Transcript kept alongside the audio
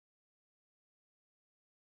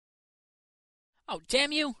Oh,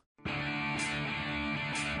 damn you.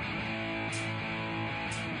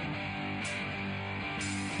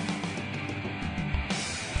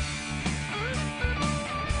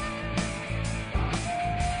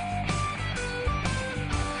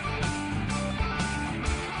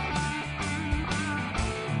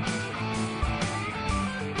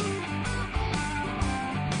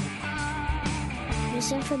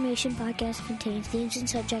 This information podcast contains themes and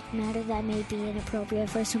subject matter that may be inappropriate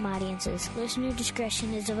for some audiences. Listener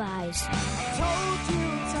discretion is advised. I told you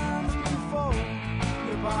times before,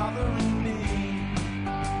 you're bothering me.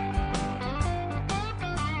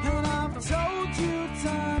 And I've told you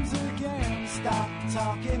times again, stop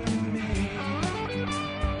talking to me.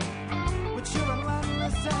 But you're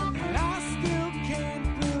relentless and I still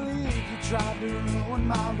can't believe you tried to ruin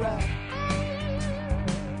my rep.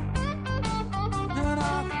 And I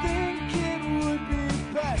think it would be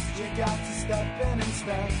best you got to step in and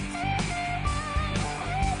inspect.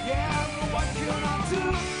 Yeah, but what can I do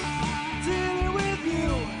dealing with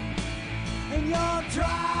you? And you're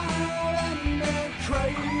driving me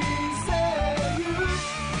crazy. You,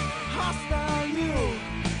 hostile you.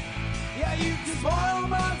 Yeah, you can spoil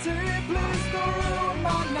my day, please don't ruin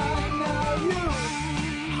my night. Now you,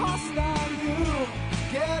 hostile you.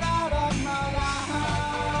 Get out of my life.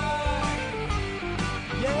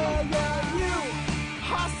 Yeah, you,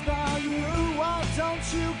 hostile you. Why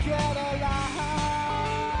don't you get alive?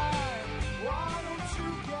 Why don't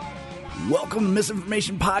you get alive? Welcome to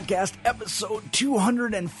Misinformation Podcast, episode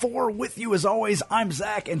 204. With you, as always, I'm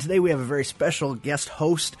Zach, and today we have a very special guest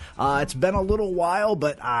host. It's been a little while,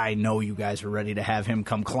 but I know you guys are ready to have him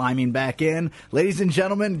come climbing back in. Ladies and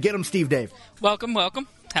gentlemen, get him, Steve Dave. Welcome.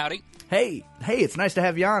 Howdy. Hey, it's nice to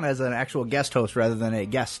have you on as an actual guest host rather than a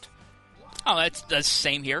guest. Oh, that's the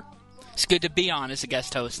same here. It's good to be on as a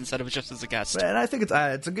guest host instead of just as a guest. And I think it's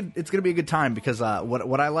going to be a good time because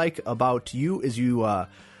what I like about you is you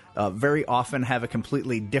very often have a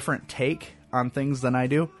completely different take on things than I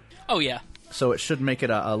do. Oh, yeah. So it should make it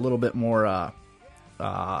a little bit more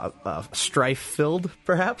strife-filled,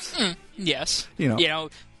 perhaps. Yes. You know.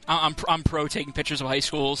 I'm pro taking pictures of high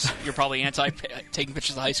schools. You're probably anti taking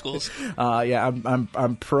pictures of high schools. Yeah,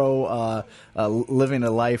 I'm pro living a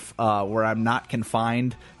life where I'm not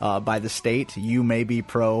confined by the state. You may be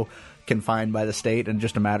pro confined by the state in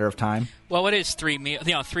just a matter of time. Well, it is three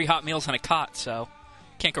hot meals and a cot, so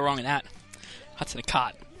can't go wrong in that. Hots and a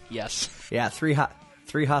cot, yes. Yeah, three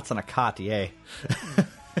hots on a cot, yay.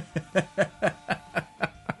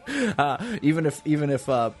 Even if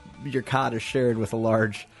your cot is shared with a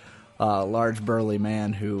large burly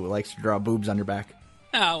man who likes to draw boobs on your back.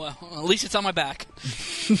 Oh, well, at least it's on my back.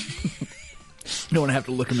 You don't want to have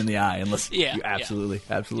to look him in the eye unless you absolutely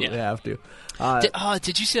have to.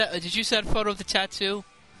 Did you see that photo of the tattoo?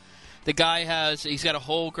 The guy he's got a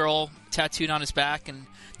whole girl tattooed on his back, and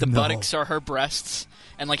the buttocks are her breasts,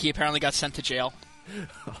 and he apparently got sent to jail.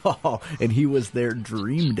 Oh, and he was their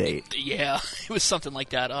dream date. Yeah, it was something like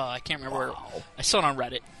that. Oh, I can't remember. Wow. I saw it on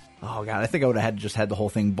Reddit. Oh God, I think I would have just had the whole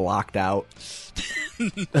thing blocked out.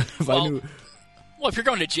 Well, if you're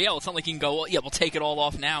going to jail, it's not like you can go, well, yeah, we'll take it all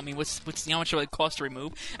off now. I mean, how much would it cost to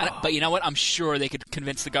remove? But you know what? I'm sure they could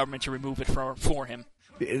convince the government to remove it for him.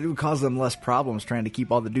 It would cause them less problems trying to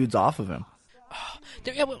keep all the dudes off of him.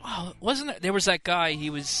 Wasn't there was that guy?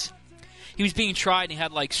 He was being tried, and he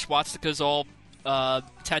had swastikas all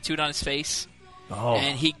tattooed on his face. Oh.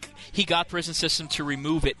 And he got prison system to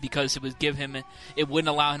remove it because it wouldn't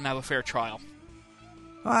allow him to have a fair trial.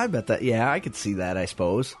 I bet that. Yeah, I could see that. I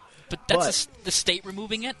suppose. But that's the state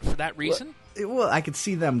removing it for that reason. Well, I could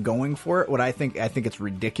see them going for it. What I think it's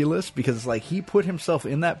ridiculous because he put himself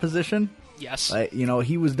in that position. Yes.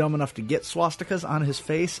 He was dumb enough to get swastikas on his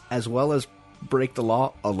face as well as break the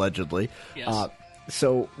law allegedly. Yes.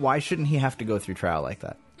 So why shouldn't he have to go through trial like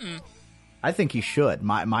that? I think he should.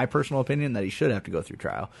 My personal opinion that he should have to go through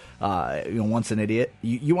trial. Once an idiot,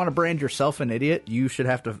 you want to brand yourself an idiot, you should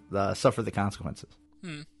have to suffer the consequences.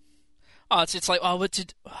 Oh, it's like, what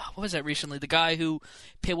was that recently? The guy who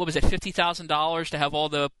paid, $50,000 to have all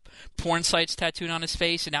the porn sites tattooed on his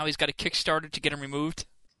face, and now he's got a Kickstarter to get him removed.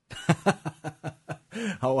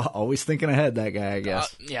 Always thinking ahead, that guy, I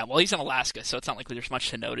guess. Yeah, well, he's in Alaska, so it's not like there's much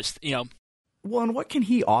to notice. Well, and what can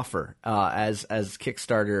he offer as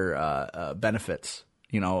Kickstarter benefits?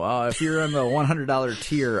 If you're in the $100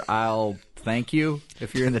 tier, I'll thank you.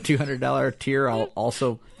 If you're in the $200 tier, I'll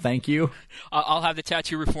also thank you. I'll have the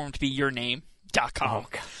tattoo reform to be yourname.com.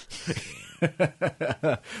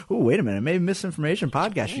 Oh, wait a minute. Maybe Misinformation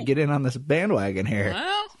Podcast should get in on this bandwagon here.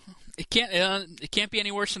 Well, it can't be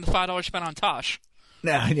any worse than the $5 spent on Tosh.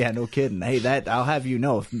 Yeah, no kidding. Hey, that I'll have you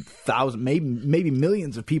know, thousands, maybe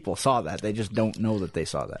millions of people saw that. They just don't know that they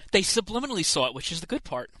saw that. They subliminally saw it, which is the good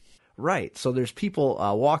part. Right. So there's people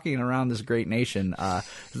walking around this great nation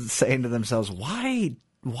saying to themselves, why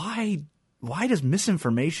does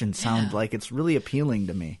misinformation sound like it's really appealing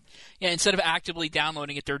to me? Yeah, instead of actively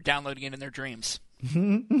downloading it, they're downloading it in their dreams.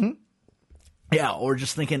 Yeah, or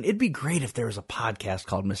just thinking, it'd be great if there was a podcast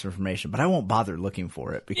called Misinformation, but I won't bother looking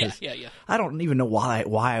for it because Yeah. I don't even know why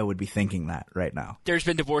I would be thinking that right now. There's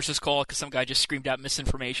been divorces called because some guy just screamed out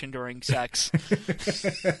misinformation during sex.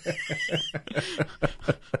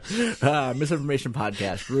 Misinformation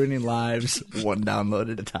podcast, ruining lives one download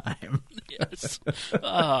at a time. Yes.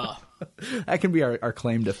 That can be our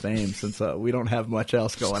claim to fame since we don't have much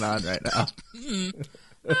else going on right now.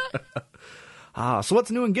 So what's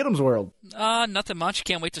new in Giddim's world? Nothing much.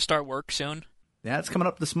 Can't wait to start work soon. Yeah, it's coming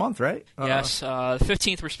up this month, right? Yes,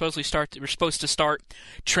 15th we're supposed to start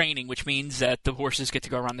training, which means that the horses get to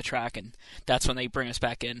go around the track, and that's when they bring us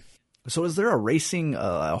back in. So is there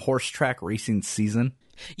a horse track racing season?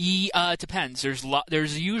 It depends.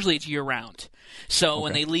 There's usually it's year round. So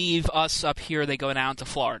when they leave us up here, they go down to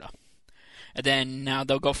Florida, and then now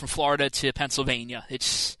they'll go from Florida to Pennsylvania.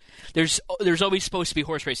 There's always supposed to be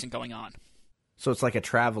horse racing going on. So it's like a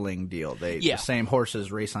traveling deal. The same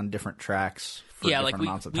horses race on different tracks for different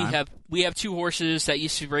amounts of time? We have two horses that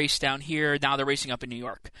used to race down here. Now they're racing up in New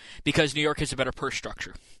York because New York has a better purse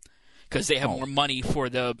structure because they have more money for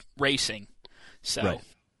the racing. So, right.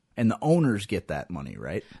 And the owners get that money,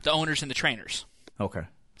 right? The owners and the trainers. Okay.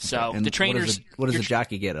 So and the trainers. What does the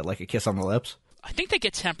jockey get? Like a kiss on the lips? I think they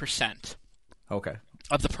get 10%. Okay.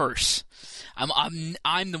 Of the purse. I'm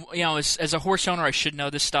the as a horse owner, I should know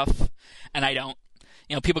this stuff, and I don't.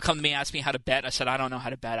 People come to me and ask me how to bet. I said I don't know how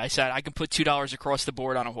to bet. I said I can put $2 across the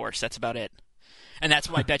board on a horse. That's about it, and that's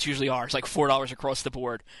what my bets usually are. It's like $4 across the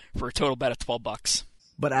board for a total bet of $12.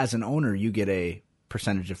 But as an owner, you get a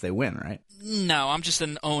percentage if they win, right? No, I'm just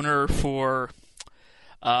an owner for.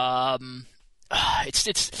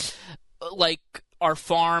 It's like our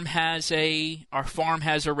farm has a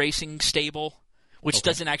racing stable. Which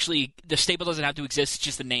doesn't actually, the stable doesn't have to exist, it's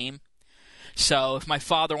just the name. So if my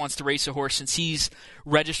father wants to race a horse, since he's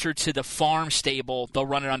registered to the farm stable, they'll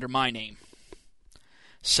run it under my name.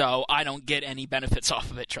 So I don't get any benefits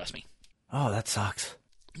off of it, trust me. Oh, that sucks.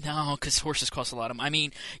 No, because horses cost a lot of money. I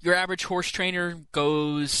mean, your average horse trainer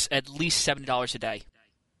goes at least $70 a day.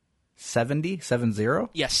 70? 7-0?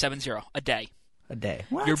 Yes, 70 a day. A day.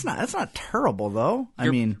 Well, that's not terrible, though.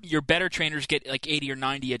 Your better trainers get like 80 or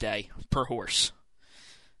 90 a day per horse.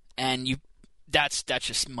 And that's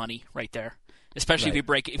just money right there. Especially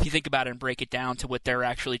if you think about it and break it down to what they're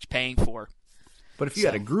actually paying for. But if you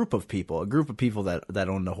had a group of people that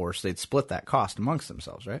owned a horse, they'd split that cost amongst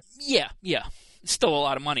themselves, right? Yeah. It's still a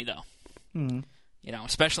lot of money though. Mm-hmm.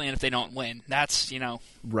 Especially if they don't win. That's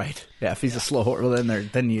Right. Yeah. If he's a slow horse, well,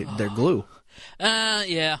 they're glue.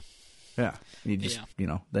 Yeah. Yeah. You just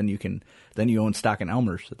then you own stock in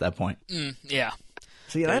Elmer's at that point. Yeah.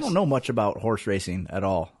 See, I don't know much about horse racing at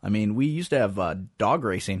all. I mean, we used to have dog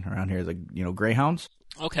racing around here, greyhounds.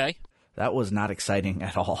 Okay. That was not exciting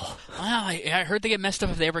at all. Well, I heard they get messed up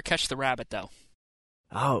if they ever catch the rabbit, though.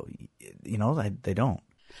 Oh, they don't.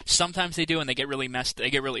 Sometimes they do, and they get really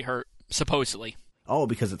really hurt, supposedly. Oh,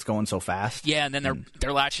 because it's going so fast? Yeah, and then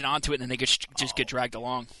they're latching onto it, and then they just get dragged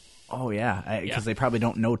along. Oh, yeah, because they probably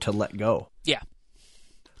don't know to let go. Yeah.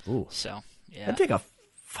 Ooh. So, yeah. That'd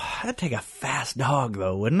take a fast dog,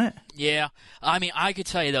 though, wouldn't it? Yeah. I mean, I could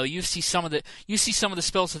tell you, though, you see some of the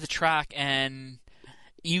spills at the track, and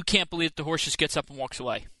you can't believe that the horse just gets up and walks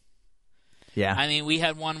away. Yeah. I mean, we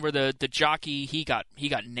had one where the jockey,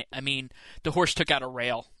 the horse took out a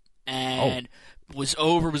rail and was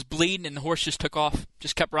bleeding, and the horse just took off,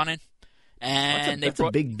 just kept running. And that's a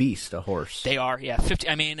big beast, a horse. They are, yeah. 50.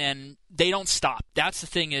 I mean, and they don't stop. That's the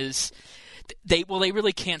thing is, they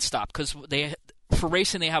really can't stop because for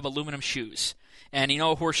racing they have aluminum shoes, and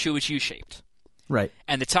a horseshoe is U-shaped. Right.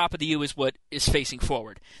 And the top of the U is what is facing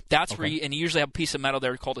forward. That's where you usually have a piece of metal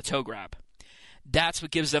there called a toe grab. That's what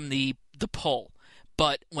gives them the pull.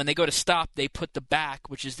 But when they go to stop, they put the back,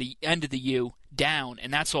 which is the end of the U, down,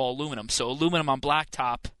 and that's all aluminum. So aluminum on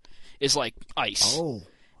blacktop is like ice. Oh.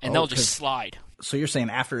 And they'll just slide. So you're saying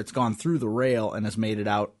after it's gone through the rail and has made it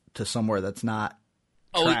out to somewhere that's not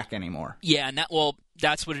track anymore? Yeah, and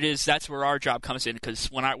that's what it is. That's where our job comes in, because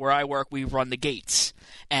where I work, we run the gates,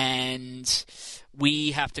 and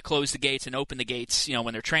we have to close the gates and open the gates,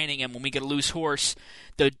 when they're training. And when we get a loose horse,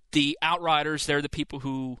 the outriders, they're the people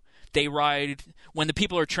who they ride when the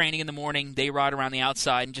people are training in the morning. They ride around the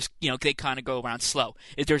outside and just they kind of go around slow.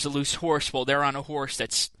 If there's a loose horse, well, they're on a horse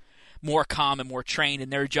that's more calm and more trained,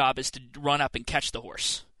 and their job is to run up and catch the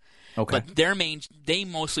horse. Okay. But they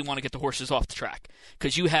mostly want to get the horses off the track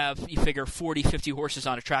because you figure 40, 50 horses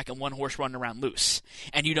on a track and one horse running around loose,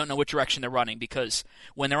 and you don't know what direction they're running because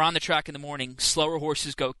when they're on the track in the morning, slower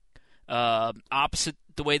horses go opposite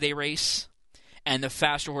the way they race, and the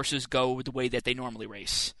faster horses go the way that they normally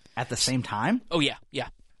race. At the same time? Oh, yeah, yeah.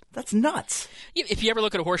 That's nuts. If you ever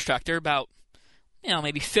look at a horse track, they're about,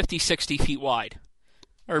 maybe 50, 60 feet wide.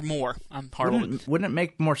 Or more. I'm horrible. Wouldn't it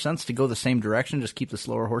make more sense to go the same direction, just keep the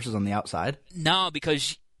slower horses on the outside? No,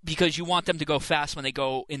 because you want them to go fast when they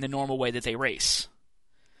go in the normal way that they race,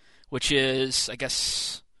 which is, I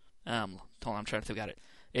guess, hold on, I'm trying to think about it.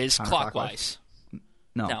 Is clockwise.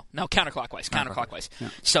 No, counterclockwise. Counterclockwise. Yeah.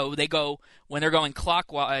 So when they're going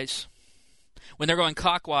clockwise. When they're going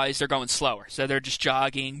clockwise, they're going slower. So they're just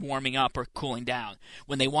jogging, warming up, or cooling down.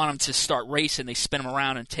 When they want them to start racing, they spin them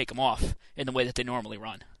around and take them off in the way that they normally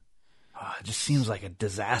run. Oh, it just seems like a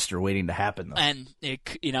disaster waiting to happen, though. And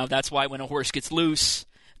that's why when a horse gets loose,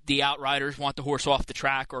 the outriders want the horse off the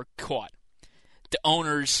track or caught. The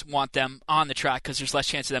owners want them on the track because there's less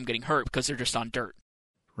chance of them getting hurt because they're just on dirt.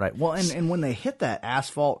 Right. Well, and when they hit that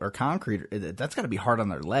asphalt or concrete, that's got to be hard on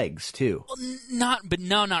their legs too. Well, not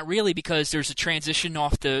really, because there's a transition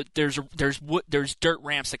off there's dirt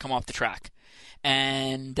ramps that come off the track,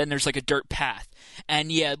 and then there's like a dirt path. And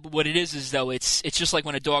yeah, what it is though it's just like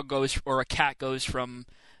when a dog goes or a cat goes from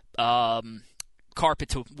carpet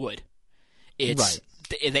to wood. It's right.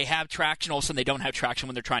 They have traction. All of a sudden, they don't have traction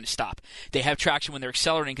when they're trying to stop. They have traction when they're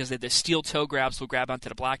accelerating because the steel toe grabs will grab onto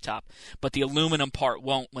the blacktop, but the aluminum part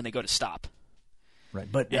won't when they go to stop.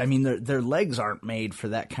 Right, but I mean, their legs aren't made for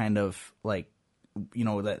that kind of the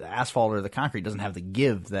asphalt or the concrete doesn't have the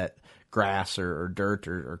give that grass or dirt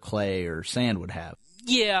or clay or sand would have.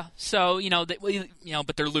 Yeah, so but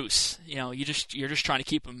they're loose. You're just trying to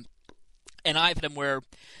keep them. And I've had them where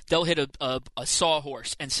they'll hit a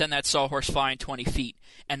sawhorse and send that sawhorse flying 20 feet,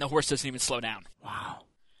 and the horse doesn't even slow down. Wow.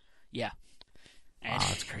 Yeah. And, wow,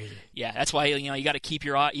 that's crazy. Yeah, that's why you got to keep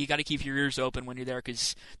your ears open when you're there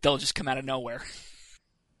because they'll just come out of nowhere.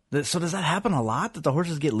 So does that happen a lot that the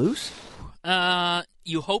horses get loose?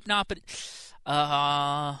 You hope not, but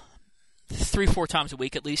 3-4 times a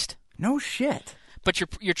week at least. No shit. But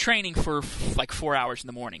you're training for like 4 hours in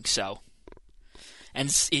the morning, so. And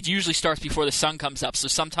it usually starts before the sun comes up. So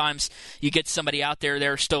sometimes you get somebody out there,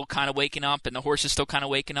 they're still kind of waking up, and the horse is still kind of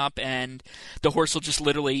waking up, and the horse will just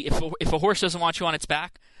literally, if a horse doesn't want you on its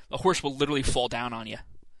back, a horse will literally fall down on you.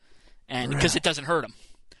 And because it doesn't hurt them.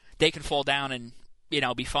 They can fall down and,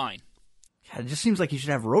 be fine. Yeah, it just seems like you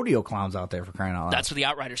should have rodeo clowns out there for crying out loud. That's what the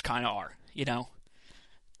outriders kind of are,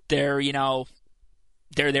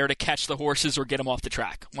 They're there to catch the horses or get them off the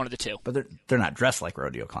track, one of the two. But they're not dressed like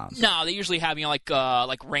rodeo clowns. No, they usually have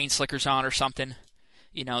like rain slickers on or something,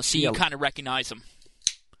 so you kind of recognize them.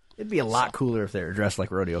 It'd be a lot cooler if they were dressed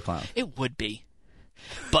like rodeo clowns. It would be,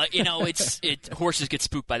 but horses get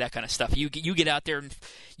spooked by that kind of stuff. You get out there and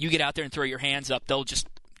throw your hands up, they'll just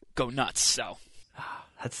go nuts. So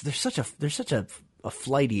they're such a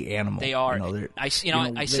flighty animal. They are.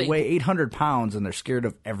 They weigh 800 pounds and they're scared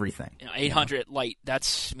of everything. 800 light.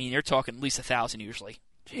 You're talking at least 1,000 usually.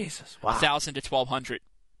 Jesus. Wow. 1,000 to 1,200.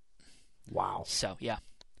 Wow. So yeah.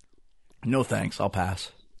 No thanks. I'll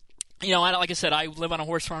pass. Like I said, I live on a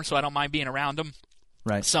horse farm, so I don't mind being around them.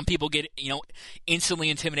 Right. Some people get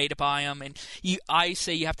instantly intimidated by them, and I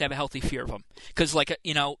say you have to have a healthy fear of them because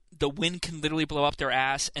the wind can literally blow up their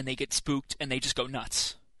ass, and they get spooked, and they just go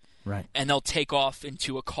nuts. Right. And they'll take off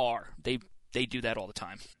into a car. They do that all the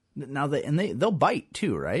time. Now they'll bite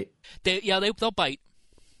too, right? They'll bite.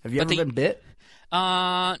 Have you ever been bit?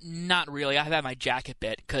 Not really. I've had my jacket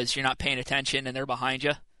bit because you're not paying attention and they're behind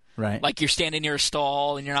you. Right. Like you're standing near a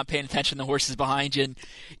stall and you're not paying attention. The horse is behind you,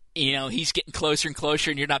 and he's getting closer and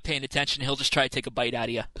closer, and you're not paying attention. He'll just try to take a bite out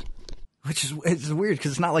of you. Which is weird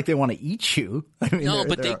because it's not like they want to eat you. I mean, no,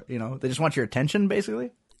 but they just want your attention,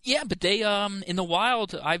 basically. Yeah, but they in the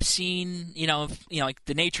wild, I've seen like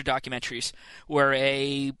the nature documentaries where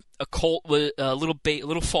a colt with a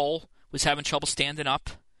little foal was having trouble standing up,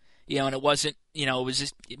 and it wasn't,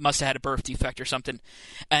 it must have had a birth defect or something,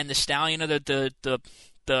 and the stallion of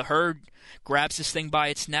the herd grabs this thing by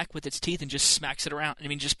its neck with its teeth and just smacks it around.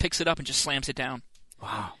 Just picks it up and just slams it down.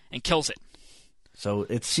 Wow, and kills it. So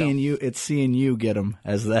it's seeing you get him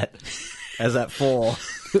as that foal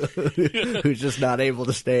who's just not able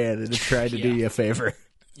to stand and is trying to do you a favor.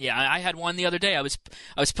 Yeah, I had one the other day. I was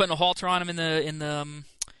putting a halter on him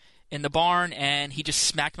in the barn, and he just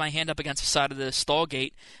smacked my hand up against the side of the stall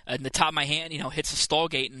gate, and the top of my hand, hits the stall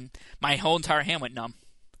gate, and my whole entire hand went numb.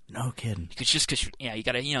 No kidding. Because you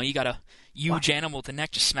got a huge animal with the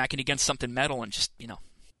neck just smacking against something metal and just.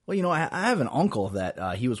 Well, I have an uncle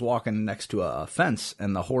that he was walking next to a fence,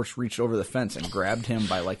 and the horse reached over the fence and grabbed him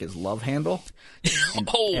by like his love handle,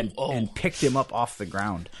 and picked him up off the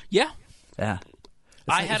ground. Yeah. Yeah.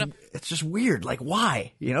 It's just weird. Like,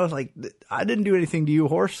 why? Like, I didn't do anything to you,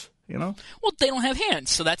 horse. Well, they don't have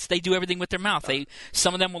hands, so they do everything with their mouth.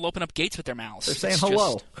 Some of them will open up gates with their mouths. They're saying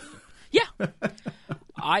hello. Yeah.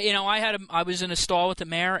 I was in a stall with the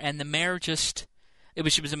mare, and the mare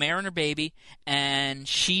she was a mare and her baby, and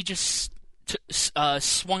she just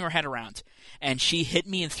swung her head around, and she hit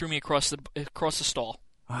me and threw me across the stall.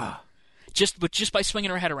 Ah. Just by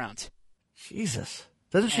swinging her head around. Jesus.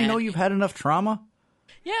 Doesn't she know you've had enough trauma?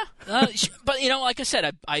 Yeah, but like I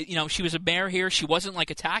said, she was a mare here. She wasn't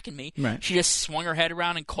like attacking me. Right. She just swung her head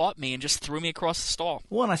around and caught me and just threw me across the stall.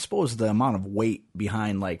 Well, and I suppose the amount of weight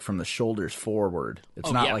behind, like from the shoulders forward,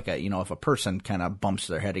 it's not like if a person kind of bumps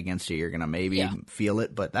their head against you, you're gonna maybe feel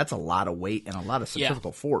it, but that's a lot of weight and a lot of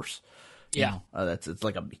centrifugal force. It's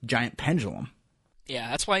like a giant pendulum.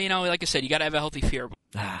 Yeah, that's why like I said, you got to have a healthy fear.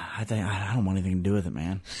 I don't want anything to do with it,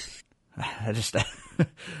 man. I just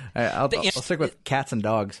I'll stick with cats and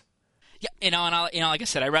dogs. Yeah, and like I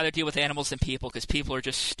said, I'd rather deal with animals than people because people are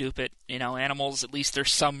just stupid. Animals, at least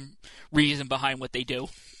there's some reason behind what they do.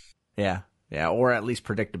 Yeah, or at least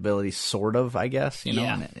predictability, sort of, I guess.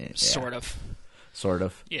 Sort of. Sort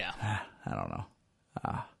of. Yeah. I don't know.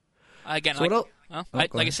 Again, so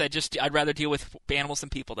like I said, I'd rather deal with animals than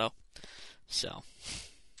people, though. So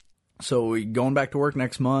going back to work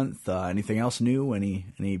next month. Anything else new? Any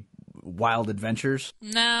wild adventures?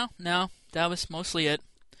 No, that was mostly it.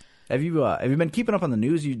 Have you been keeping up on the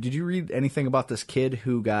news? Did you read anything about this kid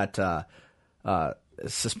who got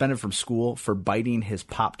suspended from school for biting his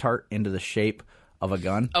Pop-Tart into the shape of a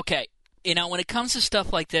gun? Okay, when it comes to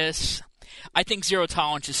stuff like this, I think zero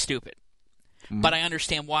tolerance is stupid. Mm-hmm. But I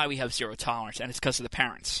understand why we have zero tolerance, and it's because of the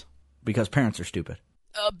parents. Because parents are stupid.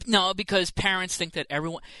 No, because parents think that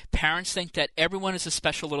everyone is a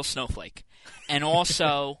special little snowflake. And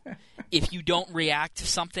also, if you don't react to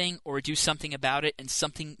something or do something about it and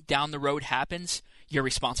something down the road happens, you're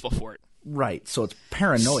responsible for it. Right. So it's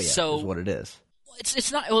paranoia is what it is.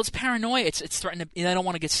 It's not. Well, it's paranoia. It's threatening. They don't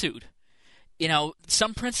want to get sued.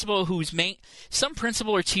 Some principal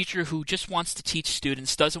or teacher who just wants to teach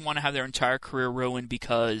students doesn't want to have their entire career ruined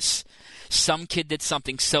because some kid did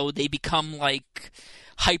something. So they become like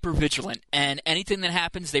hyper vigilant, and anything that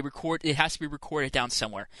happens, they record. It has to be recorded down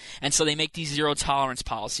somewhere, and so they make these zero tolerance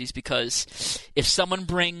policies because if someone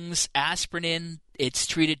brings aspirin in, it's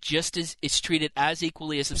treated as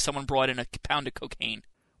equally as if someone brought in a pound of cocaine.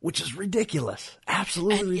 Which is ridiculous,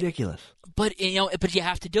 absolutely ridiculous. But you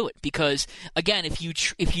have to do it because again, if you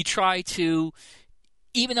try to,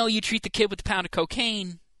 even though you treat the kid with the pound of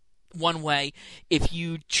cocaine one way, if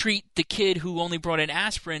you treat the kid who only brought in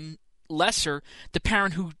aspirin lesser, the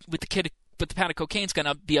parent who with the kid with the pound of cocaine is going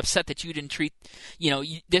to be upset that you didn't treat,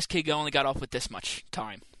 this kid only got off with this much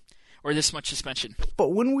time or this much suspension. But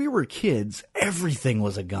when we were kids, everything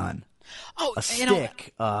was a gun. Oh, a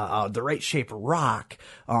stick, the right shape rock,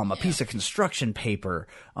 a piece of construction paper.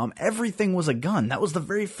 Everything was a gun. That was the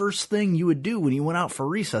very first thing you would do when you went out for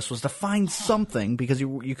recess was to find something because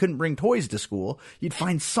you couldn't bring toys to school. You'd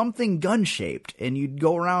find something gun shaped and you'd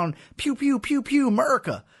go around pew pew pew pew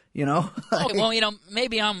America. Okay, well,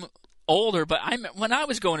 maybe I'm older, but when I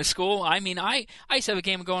was going to school, I used to have a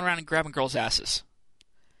game of going around and grabbing girls' asses.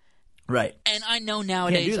 Right. And I know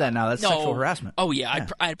nowadays can't do that now. That's sexual harassment. Oh yeah.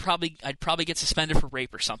 I'd probably get suspended for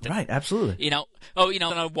rape or something. Right, absolutely. An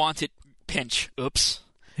unwanted pinch. Oops.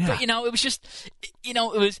 Yeah. But it was just it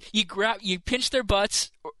was you pinch their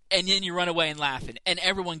butts and then you run away and laughing and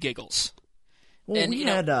everyone giggles. Well, we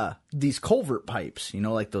had these culvert pipes,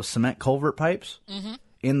 like those cement culvert pipes. Mm-hmm.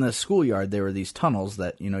 In the schoolyard, there were these tunnels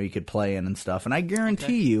that, you could play in and stuff. And I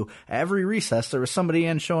guarantee you, every recess, there was somebody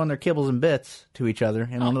in showing their kibbles and bits to each other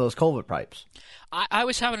in one of those culvert pipes. I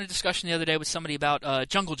was having a discussion the other day with somebody about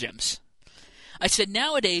jungle gyms. I said,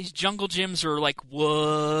 nowadays, jungle gyms are like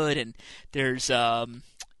wood and there's,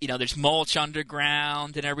 there's mulch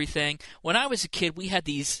underground and everything. When I was a kid, we had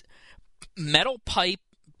these metal pipe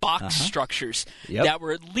box structures that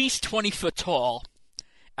were at least 20 foot tall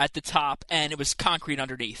at the top, and it was concrete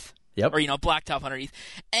underneath. Yep. Or, blacktop underneath.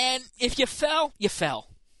 And if you fell, you fell.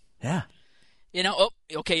 Yeah. You know, oh,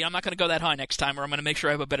 okay, I'm not going to go that high next time, or I'm going to make sure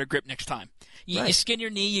I have a better grip next time. You skin your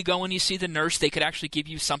knee, you go and you see the nurse. They could actually give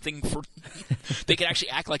you something for – they could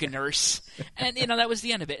actually act like a nurse. And, that was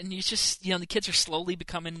the end of it. And you just – the kids are slowly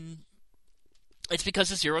becoming – it's because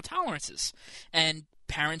of zero tolerances and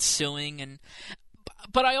parents suing.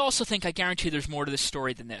 But I also think, I guarantee there's more to this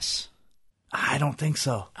story than this. I don't think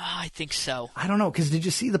so. I think so. I don't know, because did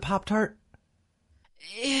you see the Pop-Tart?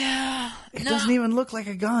 Yeah. It doesn't even look like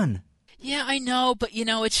a gun. Yeah, I know, but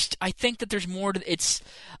I think that there's more to it's.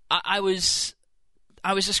 I was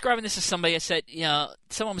describing this to somebody. I said,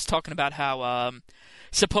 someone was talking about how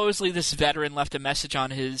supposedly this veteran left a message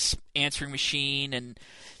on his answering machine, and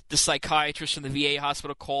the psychiatrist from the VA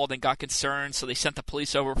hospital called and got concerned, so they sent the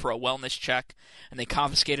police over for a wellness check, and they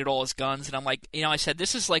confiscated all his guns. And I'm like, I said,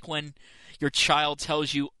 this is like when your child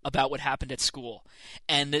tells you about what happened at school,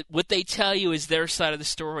 and what they tell you is their side of the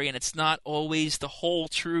story, and it's not always the whole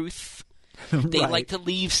truth. They like to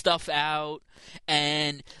leave stuff out,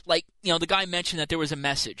 and the guy mentioned that there was a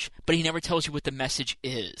message, but he never tells you what the message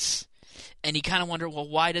is. And you kind of wonder, well,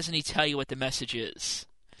 why doesn't he tell you what the message is?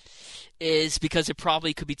 Is because it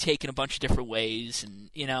probably could be taken a bunch of different ways, and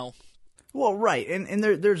Well, right, and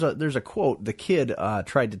there's a quote. The kid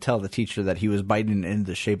tried to tell the teacher that he was biting in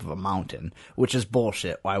the shape of a mountain, which is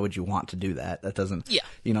bullshit. Why would you want to do that? That doesn't. Yeah.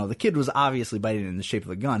 The kid was obviously biting in the shape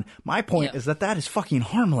of a gun. My point is that is fucking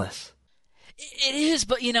harmless. It is,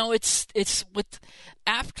 but it's with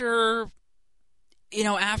after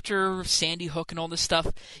Sandy Hook and all this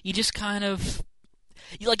stuff, you just kind of,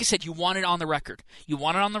 like I said, you want it on the record. You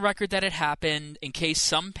want it on the record that it happened in case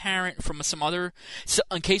some parent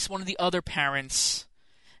in case one of the other parents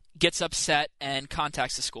gets upset and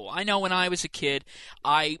contacts the school. I know when I was a kid,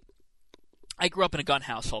 I grew up in a gun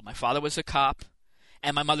household. My father was a cop,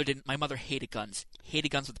 and my mother didn't. My mother hated guns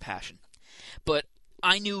with a passion, but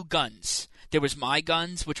I knew guns. There was my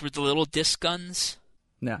guns, which were the little disc guns.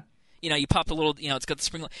 Yeah. You pop the little, it's got the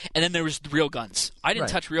spring. And then there was the real guns. I didn't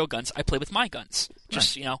touch real guns. I played with my guns.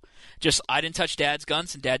 I didn't touch Dad's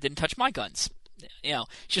guns, and Dad didn't touch my guns.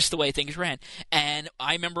 Just the way things ran. And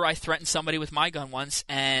I remember I threatened somebody with my gun once,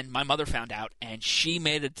 and my mother found out, and she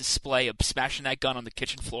made a display of smashing that gun on the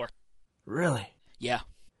kitchen floor. Really? Yeah.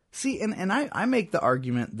 See, and I make the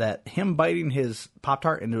argument that him biting his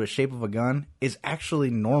Pop-Tart into the shape of a gun is actually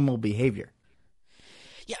normal behavior.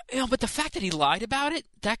 Yeah, but the fact that he lied about it,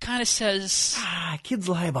 that kind of says... kids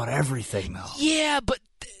lie about everything, though. Yeah, but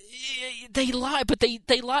they lie, but they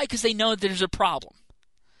lie because they know that there's a problem.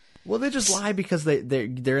 Well, they just lie because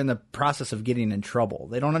they're in the process of getting in trouble.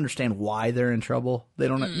 They don't understand why they're in trouble. They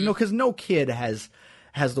don't, because no kid has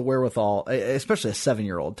the wherewithal, especially a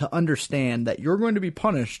 7-year-old, to understand that you're going to be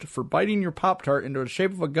punished for biting your Pop-Tart into the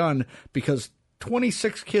shape of a gun because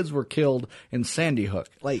 26 kids were killed in Sandy Hook.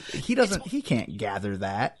 He can't gather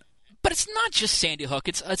that. But it's not just Sandy Hook.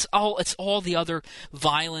 It's all the other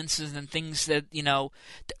violences and things that,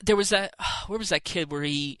 there was that, where was that kid where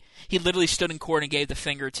he literally stood in court and gave the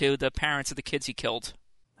finger to the parents of the kids he killed.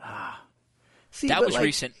 See, that was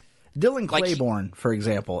recent. Dylan Claiborne, for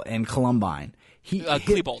example, and Columbine.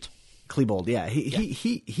 Klebold, yeah.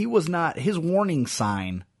 He was not, his warning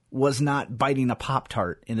sign was not biting a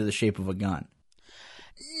Pop-Tart into the shape of a gun.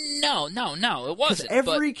 No, it wasn't.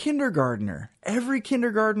 Every kindergartner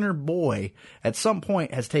boy at some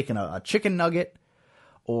point has taken a chicken nugget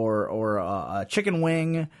or a chicken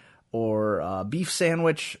wing or a beef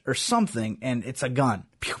sandwich or something, and it's a gun.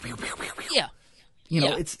 Pew, pew, pew, pew, pew. Yeah.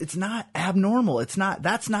 It's not abnormal.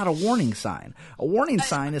 That's not a warning sign. A warning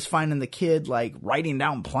sign is finding the kid writing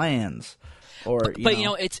down plans or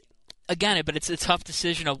it's again, but it's a tough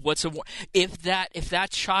decision of what's if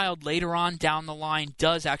that child later on down the line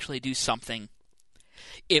does actually do something.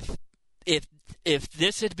 If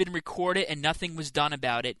this had been recorded and nothing was done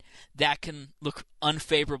about it, that can look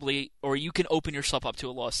unfavorably, or you can open yourself up to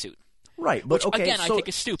a lawsuit. Right, but which, again, I think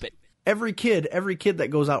is stupid. Every kid that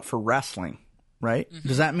goes out for wrestling, right? Mm-hmm.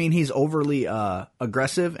 Does that mean he's overly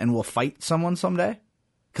aggressive and will fight someone someday?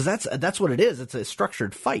 Because that's what it is. It's a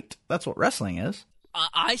structured fight. That's what wrestling is.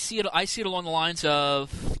 I see it along the lines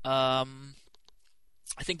of, I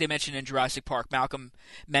think they mentioned in Jurassic Park, Malcolm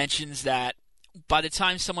mentions that by the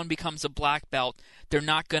time someone becomes a black belt, they're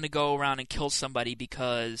not going to go around and kill somebody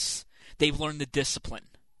because they've learned the discipline.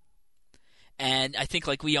 And I think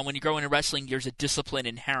when you grow into wrestling, there's a discipline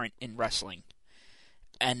inherent in wrestling.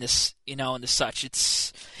 And this, and the such,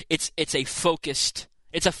 it's a focused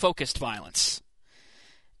violence.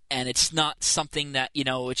 And it's not something that,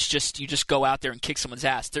 it's just you just go out there and kick someone's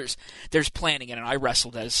ass. There's planning in it. I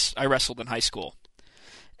wrestled in high school,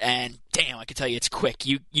 and damn, I can tell you it's quick.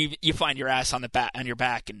 You find your ass on your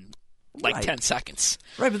back, and like Right. 10 seconds.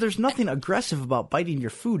 Right, but there's nothing aggressive about biting your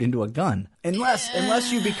food into a gun.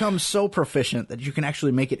 Unless you become so proficient that you can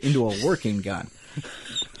actually make it into a working gun.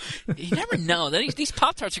 You never know. These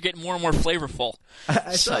Pop-Tarts are getting more and more flavorful.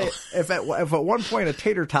 I tell you, if at one point a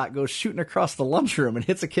tater tot goes shooting across the lunchroom and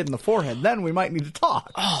hits a kid in the forehead, then we might need to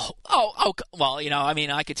talk. Oh, well, I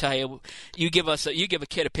mean, I could tell you, you give a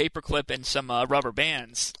kid a paperclip and some rubber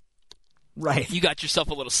bands, Right. you got yourself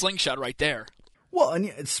a little slingshot right there. Well, and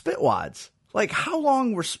spitwads. Like, how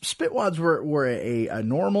long were spitwads were a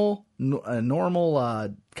normal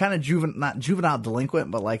kind of not juvenile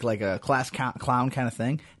delinquent, but like a class clown kind of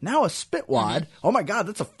thing. Now a spitwad, oh my God,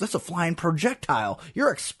 that's a flying projectile.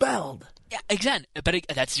 You're expelled. Yeah, again, but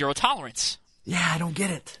that's zero tolerance. Yeah, I don't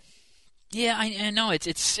get it. Yeah, I know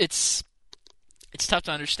it's tough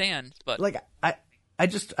to understand, but Like I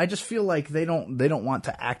just feel like they don't want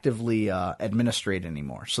to actively administrate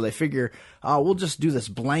anymore. So they figure, we'll just do this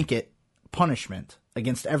blanket punishment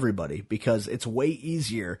against everybody because it's way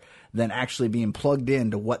easier than actually being plugged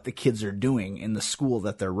into what the kids are doing in the school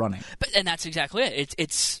that they're running. and that's exactly it.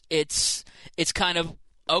 It's kind of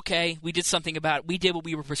okay. We did something about it. We did what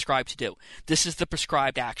we were prescribed to do. This is the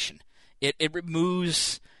prescribed action. It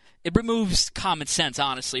removes common sense,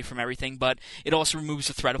 honestly, from everything, but it also removes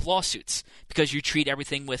the threat of lawsuits because you treat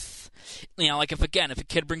everything with, like if a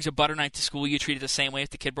kid brings a butter knife to school, you treat it the same way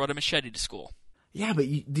if the kid brought a machete to school. Yeah, but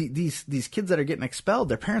these kids that are getting expelled,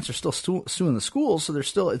 their parents are still suing the schools, so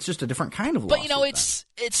it's just a different kind of lawsuit.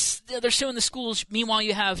 But they're suing the schools. Meanwhile,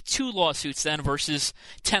 you have 2 lawsuits then versus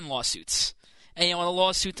 10 lawsuits, and a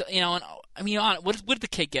lawsuit. What did the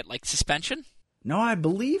kid get? Like suspension? No, I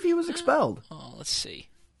believe he was expelled. Oh, let's see.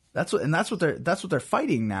 That's what they're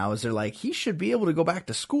fighting now. Is they're like, he should be able to go back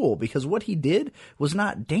to school because what he did was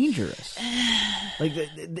not dangerous. Like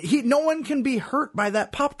no one can be hurt by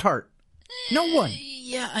that Pop-Tart. No one.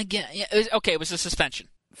 Yeah, again. Yeah, it was a suspension.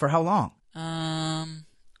 For how long? I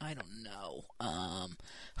don't know.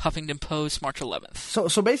 Huffington Post, March 11th.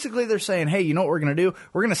 So basically they're saying, hey, you know what we're going to do?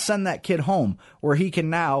 We're going to send that kid home where he can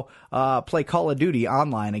now play Call of Duty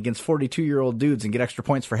online against 42-year-old dudes and get extra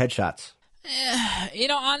points for headshots.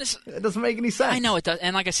 Honestly, it doesn't make any sense. I know it does.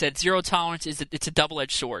 And like I said, zero tolerance it's a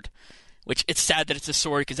double-edged sword. Which it's sad that it's a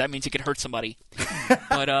sword because that means it could hurt somebody.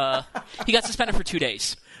 But he got suspended for 2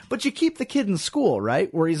 days. But you keep the kid in school,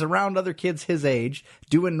 right? Where he's around other kids his age,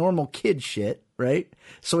 doing normal kid shit, right?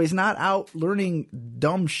 So he's not out learning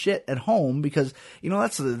dumb shit at home because,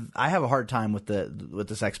 I have a hard time with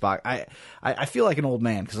this Xbox. I feel like an old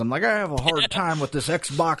man because I'm like, I have a hard time with this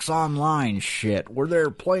Xbox Online shit where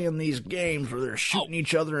they're playing these games where they're shooting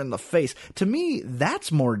each other in the face. To me,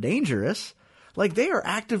 that's more dangerous. Like, they are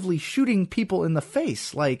actively shooting people in the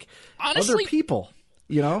face, like honestly, other people,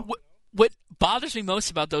 What bothers me most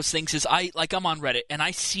about those things is I'm on Reddit, and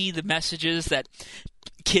I see the messages that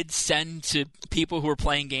kids send to people who are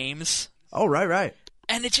playing games. Oh, right.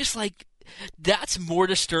 And it's just like, that's more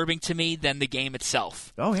disturbing to me than the game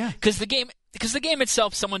itself. Oh, yeah. Because the game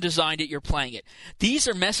itself, someone designed it, you're playing it. These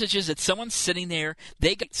are messages that someone's sitting there,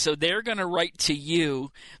 so they're going to write to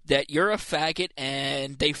you that you're a faggot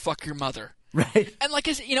and they fuck your mother. Right. And like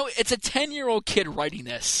I said, it's a 10-year-old kid writing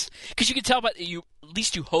this. Because you can tell at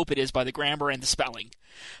least you hope it is by the grammar and the spelling.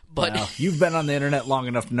 But well, you've been on the internet long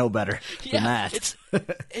enough to know better than that.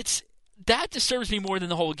 It's that disturbs me more than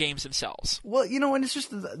the whole games themselves. Well, and it's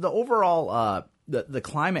just the overall the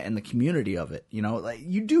climate and the community of it. Like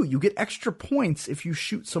you get extra points if you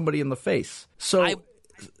shoot somebody in the face. So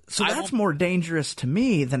that's more dangerous to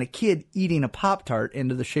me than a kid eating a Pop-Tart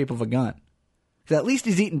into the shape of a gun. At least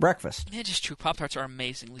he's eating breakfast. Yeah, just true. Pop-Tarts are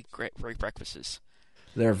amazingly great breakfasts.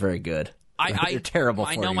 They're very good. They're terrible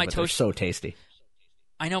for you, but they're so tasty.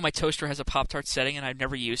 I know my toaster has a Pop-Tart setting, and I've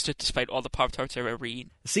never used it, despite all the Pop-Tarts I've ever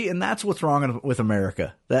eaten. See, and that's what's wrong with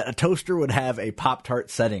America, that a toaster would have a Pop-Tart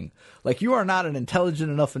setting. Like, you are not an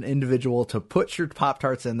intelligent enough an individual to put your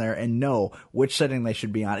Pop-Tarts in there and know which setting they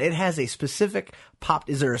should be on. It has a specific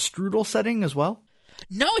Is there a strudel setting as well?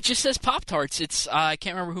 No, it just says Pop-Tarts. It's I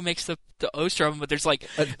can't remember who makes the toaster of them, but there's like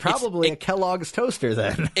probably a Kellogg's toaster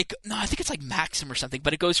then. No, I think it's like Maxim or something,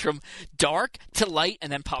 but it goes from dark to light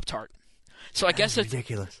and then Pop-Tart. So I guess it's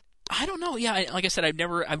ridiculous. I don't know. Yeah, like I said, I've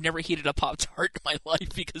never heated a Pop-Tart in my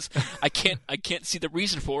life because I can't see the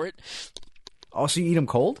reason for it. Oh, so you eat them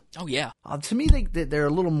cold? Oh yeah. To me, they're a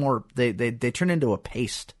little more. They turn into a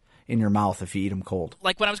paste in your mouth if you eat them cold.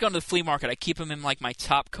 Like when I was going to the flea market, I keep them in like my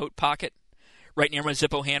top coat pocket, right near my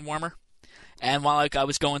Zippo hand warmer. And while I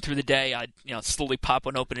was going through the day, I'd slowly pop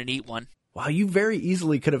one open and eat one. Wow, you very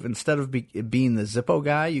easily could have, instead of being the Zippo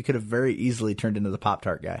guy, you could have very easily turned into the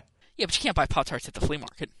Pop-Tart guy. Yeah, but you can't buy Pop-Tarts at the flea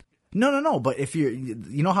market. No. But if you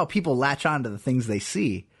know how people latch on to the things they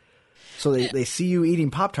see. So they see you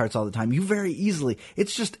eating Pop-Tarts all the time. You very easily.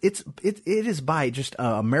 It is by just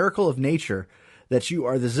a miracle of nature that you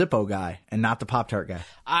are the Zippo guy and not the Pop-Tart guy.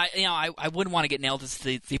 I wouldn't want to get nailed as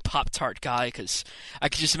the Pop-Tart guy, because I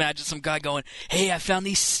could just imagine some guy going, "Hey, I found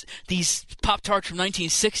these Pop-Tarts from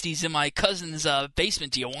 1960s in my cousin's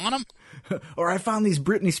basement. Do you want them?" Or I found these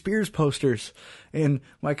Britney Spears posters in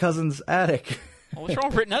my cousin's attic. Well, what's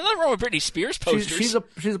wrong with Britney? Nothing wrong with Britney Spears posters. She's a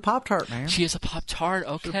Pop-Tart, man. She is a Pop-Tart.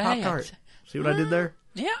 Okay. She's a Pop-Tart. See what I did there?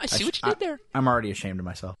 Yeah, I see what you did there. I'm already ashamed of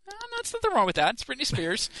myself. No, there's nothing wrong with that. It's Britney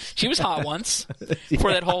Spears. She was hot once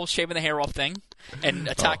before that whole shaving the hair off thing and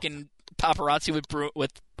attacking paparazzi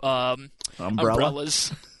with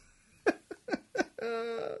umbrellas.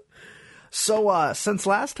 So, since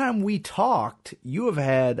last time we talked, you have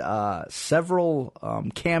had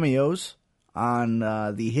several cameos on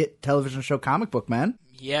the hit television show Comic Book Man.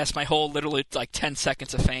 Yes, my whole literally 10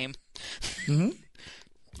 seconds of fame. Mm-hmm.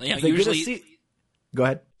 Usually. Go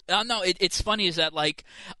ahead. No, it's funny is that,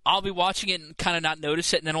 I'll be watching it and kind of not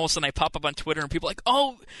notice it, and then all of a sudden I pop up on Twitter and people are like,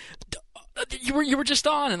 "Oh, you were just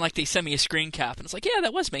on," and they send me a screen cap, and it's like, yeah,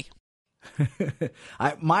 that was me.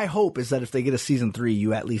 My hope is that if they get a season 3,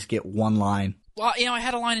 you at least get one line. Well, I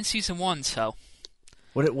had a line in season 1, so.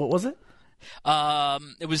 What was it?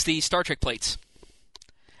 It was the Star Trek plates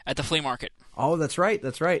at the flea market. Oh, that's right.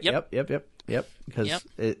 Yep. Because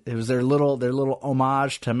it was their little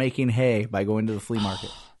homage to making hay by going to the flea market.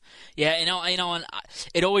 Yeah, and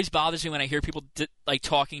it always bothers me when I hear people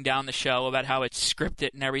talking down the show about how it's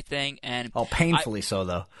scripted and everything. And painfully so,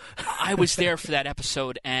 though. I was there for that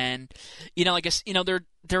episode, and I guess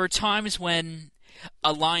there are times when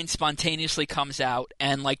a line spontaneously comes out,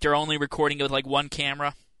 and they're only recording it with one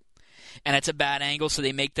camera, and it's a bad angle, so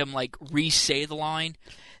they make them re-say the line,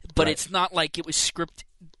 but It's not like it was scripted.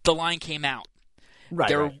 The line came out. Right.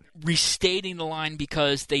 They're restating the line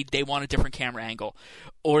because they want a different camera angle,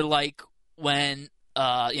 or when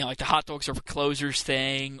the hot dogs are for closers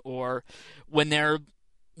thing, or when they're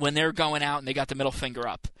going out and they got the middle finger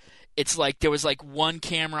up. It's there was one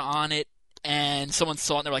camera on it, and someone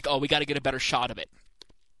saw it and they're like, "Oh, we got to get a better shot of it."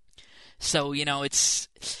 So it's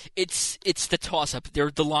the toss up.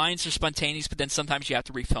 The lines are spontaneous, but then sometimes you have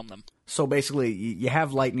to refilm them. So basically, you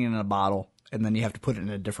have lightning in a bottle, and then you have to put it in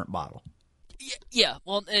a different bottle. Yeah.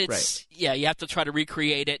 Well, you have to try to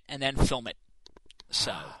recreate it and then film it.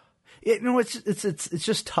 So. It's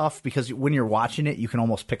just tough because when you're watching it, you can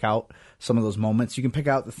almost pick out some of those moments. You can pick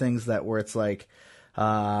out the things where it's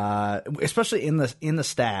especially in the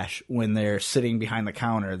stash when they're sitting behind the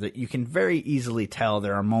counter, that you can very easily tell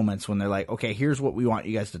there are moments when they're like, "Okay, here's what we want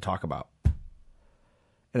you guys to talk about," and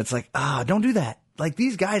it's don't do that.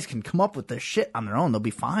 These guys can come up with their shit on their own; they'll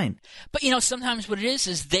be fine. But sometimes what it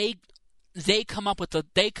is they come up with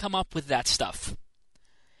that stuff,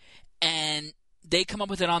 and they come up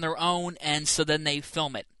with it on their own, and so then they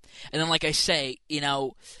film it, and then like I say,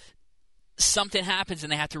 something happens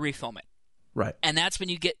and they have to refilm it. Right. And that's when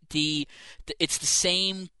you get it's the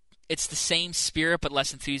same spirit but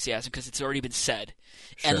less enthusiasm because it's already been said.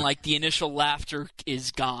 Sure. And the initial laughter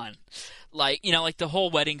is gone. The whole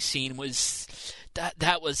wedding scene was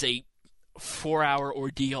that was a 4-hour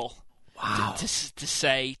ordeal. Wow. To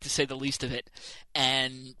say the least of it.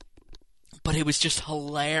 But it was just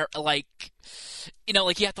hilarious.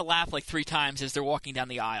 You have to laugh 3 times as they're walking down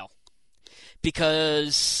the aisle.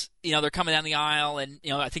 Because they're coming down the aisle, and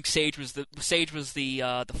I think Sage was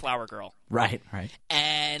the flower girl, right,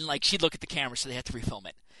 and she'd look at the camera, so they had to refilm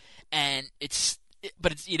it, and it's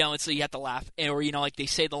so you have to laugh, or they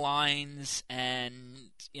say the lines,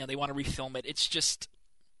 and they want to refilm it. It's just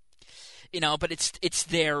but it's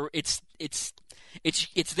there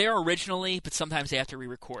originally, but sometimes they have to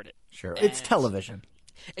re-record it. Sure, it's television.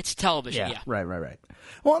 It's television, yeah. Right.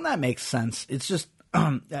 Well, and that makes sense. It's just.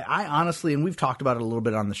 I honestly, and we've talked about it a little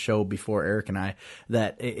bit on the show before, Eric and I,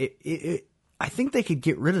 that I think they could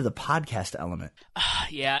get rid of the podcast element.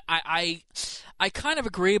 Yeah, I kind of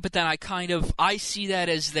agree, but then I see that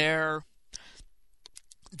as their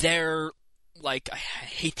I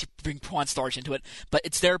hate to bring Pawn Stars into it, but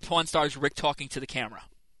it's their Pawn Stars Rick talking to the camera.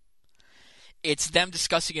 It's them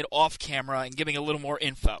discussing it off camera and giving a little more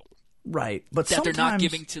info. Right, but that they're not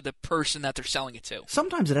giving to the person that they're selling it to.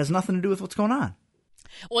 Sometimes it has nothing to do with what's going on.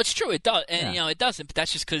 Well, it's true. It does, and it doesn't. But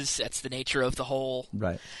that's just because that's the nature of the whole.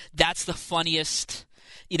 Right. That's the funniest.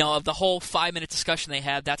 Of the whole 5-minute discussion they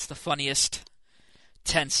had, that's the funniest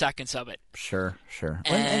 10 seconds of it. Sure.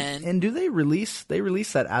 And do they release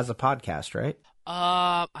that as a podcast, right?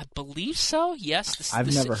 I believe so. Yes.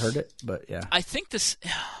 I've never heard it, but yeah. I think this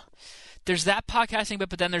There's that podcasting bit,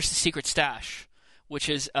 but then there's the Secret Stash, which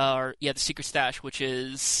is the Secret Stash, which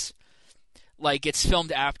is like it's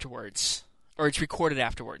filmed afterwards or it's recorded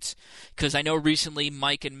afterwards. Because I know recently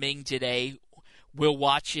Mike and Ming did a "we'll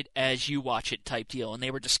watch it as you watch it" type deal, and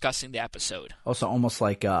they were discussing the episode. Also, almost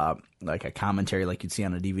like a commentary, like you'd see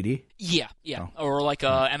on a DVD. Yeah, or like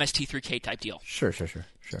a MST3K type deal. Sure.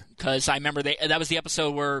 Because I remember that was the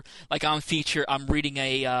episode where, like, I'm reading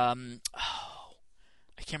a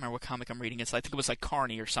I can't remember what comic I'm reading. I think it was like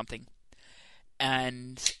Carney or something,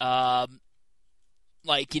 and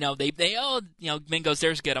like Ming goes,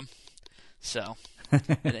 "There's get him." So,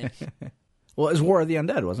 well, it was War of the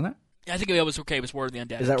Undead, wasn't it? I think it was okay. It was War of the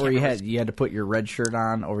Undead. Is that where you had to put your red shirt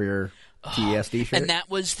on over your TESD shirt? And that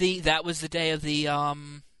was the day of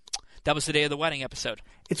the wedding episode.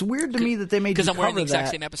 It's weird to me that they made you cover that. Because I'm wearing the exact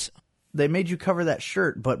same episode. They made you cover that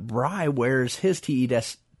shirt, but Bry wears his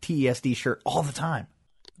TESD shirt all the time.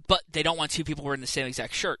 But they don't want two people wearing the same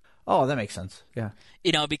exact shirt. Oh, that makes sense. Yeah.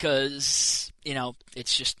 Because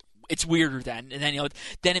it's weirder then, and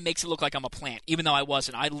then it makes it look like I'm a plant, even though I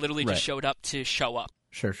wasn't. I literally just showed up to show up.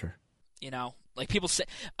 Sure. Like people say,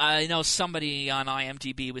 I know somebody on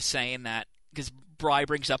IMDb was saying that because Bry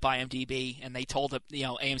brings up IMDb, and they told him,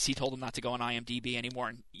 AMC told him not to go on IMDb anymore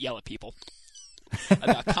and yell at people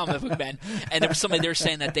about comic book men. And there was somebody there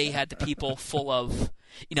saying that they had the people full of,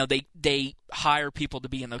 they hire people to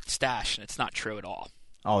be in the stash, and it's not true at all.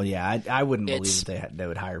 Oh yeah, I wouldn't believe that they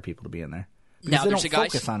would hire people to be in there. Because now they there's don't a guy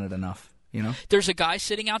focus on it enough. There's a guy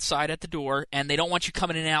sitting outside at the door, and they don't want you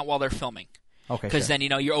coming in and out while they're filming. Okay. Because then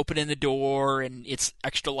you're opening the door and it's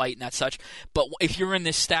extra light and that such. But if you're in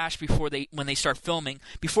this stash when they start filming,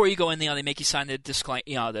 before you go in there, they make you sign the disclaimer,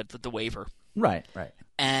 the waiver. Right.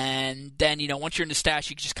 And then once you're in the stash,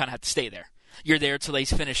 you just kind of have to stay there. You're there till they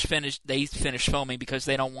finish filming because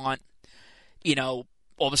they don't want all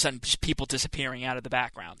of a sudden just people disappearing out of the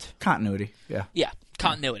background. Continuity. Yeah. Yeah.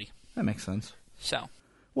 Continuity. That makes sense. So.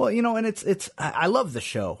 Well, and it's I love the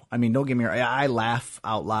show. I mean, don't get me wrong. I laugh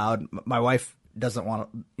out loud. My wife doesn't want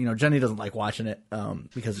to, Jenny doesn't like watching it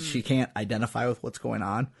because she can't identify with what's going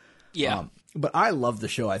on. Yeah. But I love the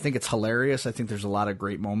show. I think it's hilarious. I think there's a lot of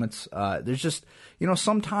great moments. There's just,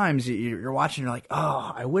 sometimes you're watching, you're like,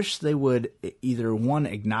 oh, I wish they would either one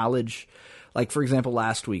acknowledge, like for example,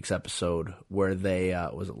 last week's episode where they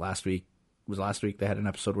was it last week? Was last week they had an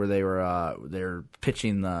episode where they're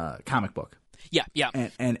pitching the comic book. Yeah.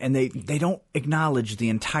 And they don't acknowledge the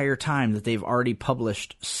entire time that they've already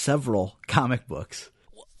published several comic books.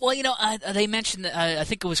 Well, they mentioned that I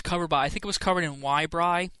think it was covered in Why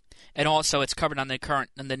Bry, and also it's covered on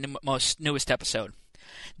the newest episode.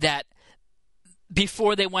 That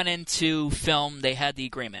before they went into film, they had the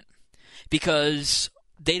agreement because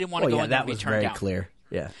they didn't want to go in there and be turned down. That was very clear.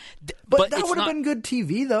 Yeah, but that would have been good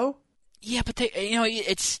TV though. Yeah, but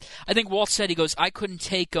it's. I think Walt said, he goes, I couldn't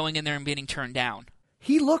take going in there and being turned down.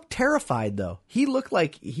 He looked terrified, though. He looked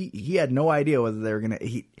like he had no idea whether they were going to.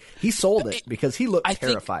 He sold it because he looked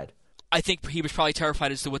terrified. I think he was probably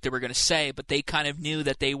terrified as to what they were going to say, but they kind of knew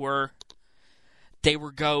that they were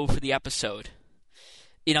go for the episode.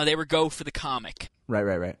 They were go for the comic.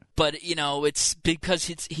 Right. But it's because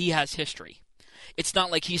he has history. It's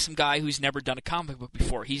not like he's some guy who's never done a comic book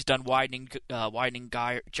before. He's done Widening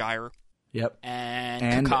Gyre. Yep.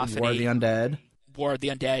 And Cacophony. War of the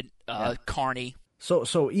Undead. Carney.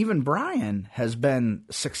 So even Brian has been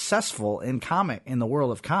successful in the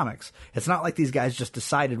world of comics. It's not like these guys just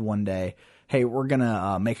decided one day, hey, we're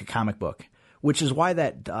gonna make a comic book. Which is why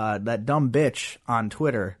that dumb bitch on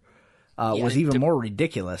Twitter was even more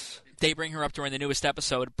ridiculous. They bring her up during the newest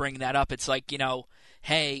episode, bring that up. It's like,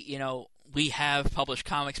 hey, we have published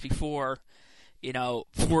comics before.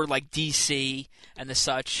 For like DC and the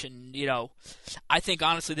such, and I think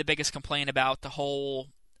honestly the biggest complaint about the whole,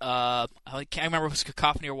 I can't remember if it was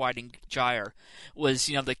Cacophony or Widening Gyre, was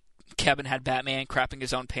the Kevin had Batman crapping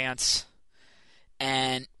his own pants,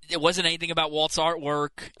 and it wasn't anything about Walt's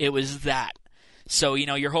artwork. It was that. So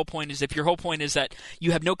your whole point is that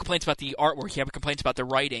you have no complaints about the artwork, you have complaints about the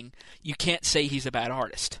writing. You can't say he's a bad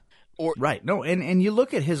artist. Right. No, and you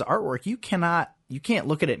look at his artwork, you can't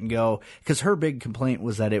look at it and go, because her big complaint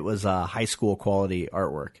was that it was high school quality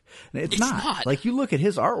artwork. And it's not. Like, you look at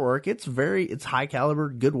his artwork, it's high caliber,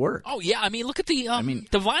 good work. Oh yeah, I mean, look at the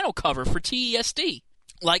vinyl cover for TESD.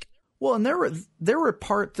 Like, well, and there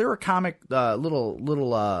were comic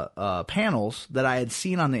little panels that I had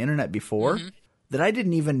seen on the internet before that I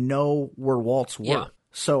didn't even know were Walt's work. Yeah.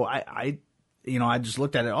 So I just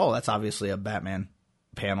looked at it. Oh, that's obviously a Batman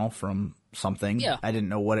panel from something. Yeah. I didn't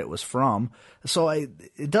know what it was from. So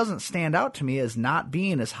it doesn't stand out to me as not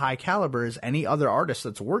being as high caliber as any other artist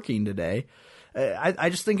that's working today. I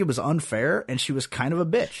just think it was unfair, and she was kind of a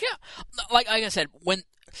bitch. Yeah. Like I said, when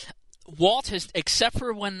Walt has, except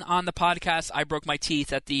for when on the podcast I broke my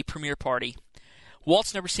teeth at the premiere party,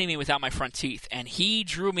 Walt's never seen me without my front teeth, and he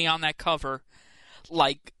drew me on that cover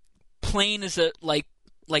like plain as a like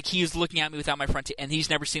he was looking at me without my front teeth, and he's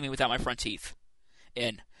never seen me without my front teeth.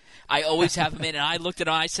 And I always have them in, and I looked at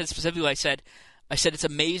him, I said specifically, I said, it's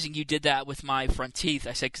amazing you did that with my front teeth.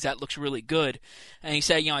 I said, because that looks really good. And he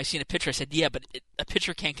said, I seen a picture. I said, yeah, but a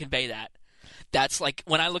picture can't convey that. That's like,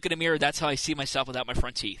 when I look in a mirror, that's how I see myself without my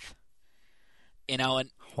front teeth. And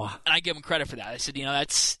Wow. And I give him credit for that. I said,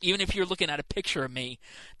 that's, even if you're looking at a picture of me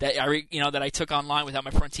that I took online without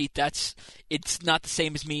my front teeth, it's not the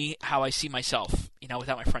same as me, how I see myself,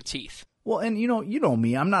 without my front teeth. Well, and you know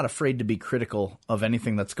me, I'm not afraid to be critical of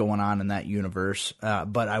anything that's going on in that universe,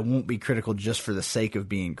 but I won't be critical just for the sake of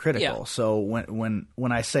being critical. Yeah. So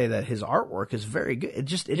when I say that his artwork is very good,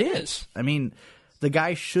 it is. I mean, the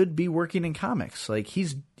guy should be working in comics. Like he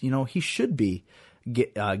should be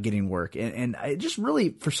getting work, and it just really,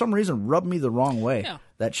 for some reason, rubbed me the wrong way. Yeah.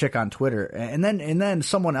 That chick on Twitter, and then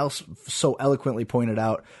someone else so eloquently pointed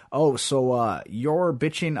out, oh, so you're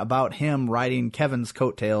bitching about him riding Kevin's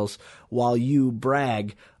coattails while you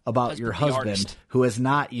brag about your husband, who is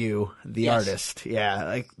not you, the artist. Yeah,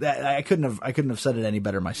 like that. I couldn't have said it any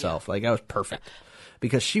better myself. Like, that was perfect.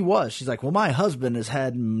 Because she's like, well, my husband has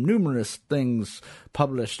had numerous things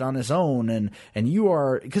published on his own, and you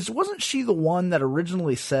are, because wasn't she the one that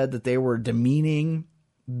originally said that they were demeaning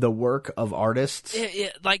the work of artists?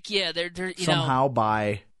 They're somehow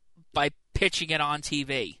by pitching it on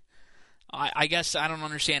TV. I guess I don't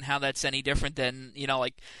understand how that's any different than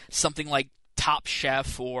like something like Top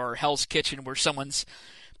Chef or Hell's Kitchen, where someone's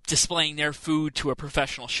displaying their food to a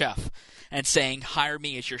professional chef and saying, "Hire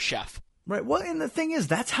me as your chef." Right. Well, and the thing is,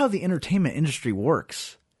 that's how the entertainment industry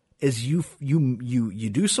works. Is you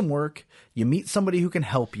do some work, you meet somebody who can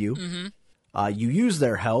help you, you use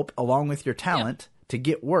their help along with your talent to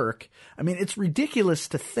get work. I mean, it's ridiculous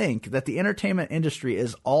to think that the entertainment industry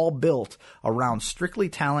is all built around strictly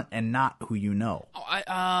talent and not who you know.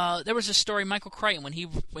 There was a story, Michael Crichton, when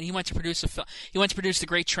he went to produce a film, he went to produce The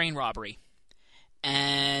Great Train Robbery.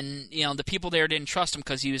 And, the people there didn't trust him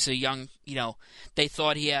because he was a young, they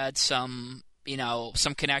thought he had some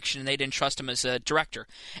connection, and they didn't trust him as a director.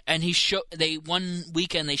 And one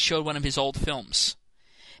weekend they showed one of his old films.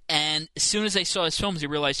 And as soon as they saw his films, they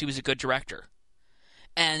realized he was a good director.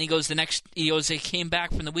 And he goes, they came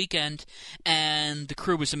back from the weekend, and the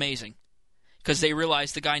crew was amazing. Because they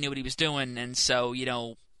realized the guy knew what he was doing, and so,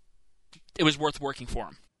 it was worth working for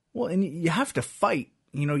him. Well, and you have to fight.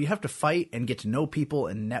 You have to fight and get to know people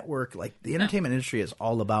and network. Like, the entertainment industry is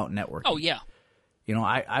all about networking. Oh, yeah.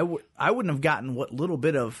 I wouldn't have gotten what little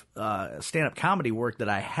bit of stand-up comedy work that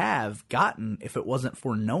I have gotten if it wasn't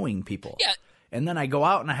for knowing people. Yeah. And then I go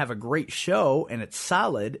out and I have a great show and it's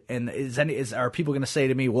solid. And are people going to say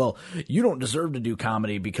to me, well, you don't deserve to do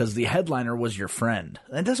comedy because the headliner was your friend?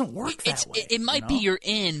 That doesn't work that way. It might be your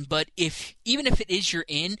in, but even if it is your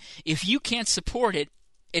in, if you can't support it,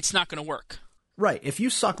 it's not going to work. Right. If you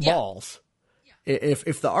suck balls,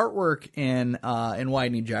 if the artwork in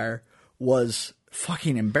Widening Gyre was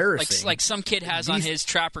fucking embarrassing, like some kid has on his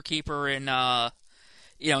Trapper Keeper in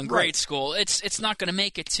grade school, it's not going to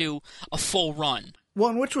make it to a full run. Well,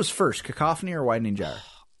 and which was first, Cacophony or Widening Gyre?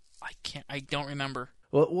 I don't remember.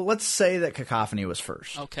 Well, let's say that Cacophony was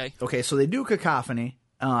first. Okay. Okay, so they do Cacophony,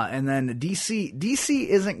 and then DC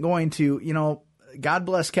isn't going to, God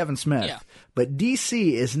bless Kevin Smith, but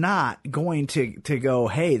DC is not going to go,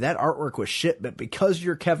 hey, that artwork was shit, but because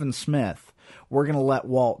you're Kevin Smith, we're going to let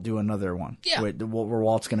Walt do another one where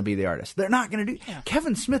Walt's going to be the artist. They're not going to do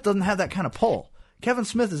Kevin Smith doesn't have that kind of pull. Kevin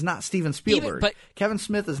Smith is not Steven Spielberg. Kevin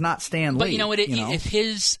Smith is not Stan Lee. But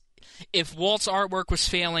if Walt's artwork was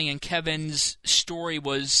failing and Kevin's story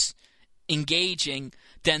was engaging,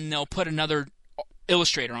 then they'll put another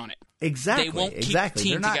illustrator on it. Exactly. They won't keep the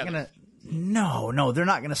team together. No, they're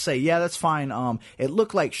not going to say, yeah, that's fine. It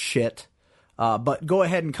looked like shit, but go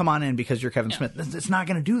ahead and come on in because you're Kevin Smith. It's not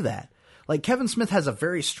going to do that. Like, Kevin Smith has a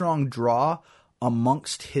very strong draw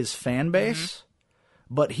amongst his fan base,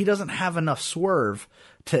 but he doesn't have enough swerve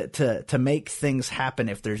to make things happen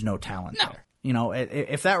if there's no talent there.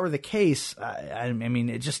 If that were the case, I mean,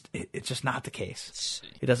 it's just not the case.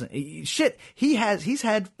 It doesn't. He's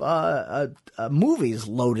had movies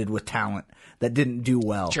loaded with talent that didn't do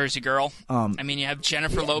well. Jersey Girl. You have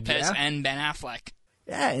Jennifer Lopez and Ben Affleck.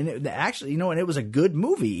 Yeah, and actually, and it was a good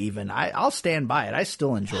movie. Even I'll stand by it. I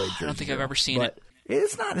still enjoyed Jersey. I don't think I've Girl, ever seen it.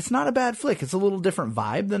 It's not a bad flick. It's a little different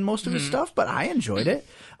vibe than most of his stuff, but I enjoyed it.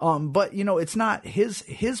 But it's not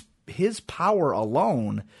his power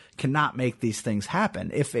alone cannot make these things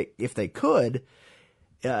happen. If they could,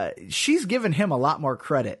 she's given him a lot more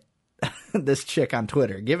credit. This chick on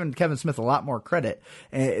Twitter, giving Kevin Smith a lot more credit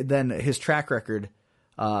than his track record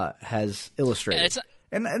has illustrated.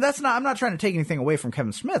 And that's not. I'm not trying to take anything away from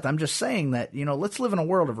Kevin Smith. I'm just saying that let's live in a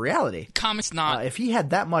world of reality. Comet's not. If he had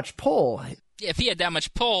that much pull, they're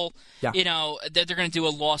going to do a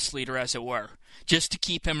loss leader, as it were, just to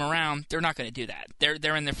keep him around. They're not going to do that.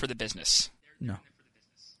 They're in there for the business. No.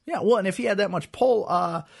 Yeah, well, and if he had that much pull,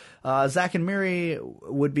 Zack and Miri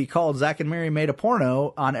would be called Zack and Miri Made a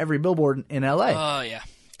Porno on every billboard in L.A. Oh yeah.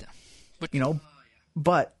 But,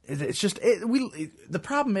 but it's just the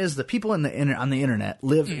problem is that people on the internet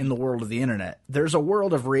live in the world of the internet. There's a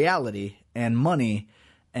world of reality and money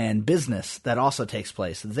and business that also takes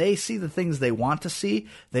place. They see the things they want to see.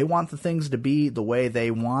 They want the things to be the way they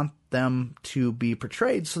want them to be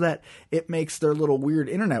portrayed, so that it makes their little weird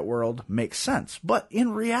internet world make sense. But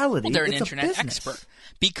in reality, they're an it's internet a business. expert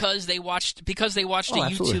because they watched a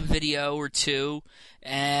absolutely. YouTube video or two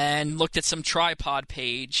and looked at some tripod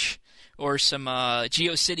page or some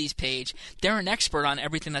GeoCities page. They're an expert on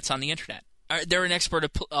everything that's on the internet. They're an expert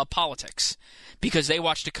of politics because they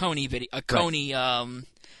watched a Coney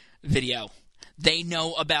video. They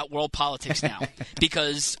know about world politics now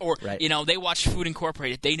because, they watch Food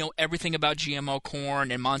Incorporated. They know everything about GMO corn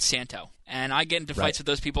and Monsanto. And I get into fights with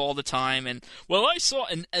those people all the time. And I saw,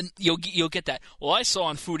 and you'll get that. Well, I saw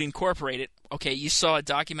on Food Incorporated. Okay, you saw a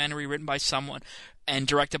documentary written by someone and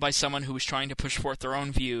directed by someone who was trying to push forth their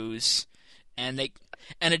own views, and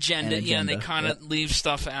an agenda. And they kind of leave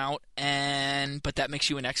stuff out. But that makes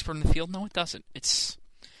you an expert in the field? No, it doesn't. It's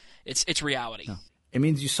reality. No. It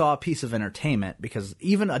means you saw a piece of entertainment, because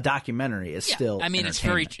even a documentary is still. I mean, it's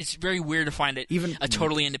very weird to find a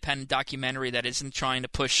totally independent documentary that isn't trying to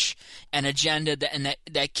push an agenda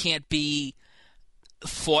that can't be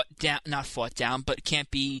not fought down, but can't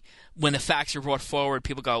be, when the facts are brought forward,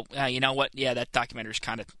 people go, you know what? Yeah, that documentary is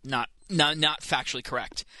kind of not factually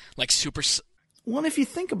correct. Like Well, and if you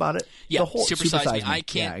think about it, the whole Super Size Me. I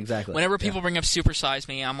can't. Yeah, exactly. Whenever people bring up Super Size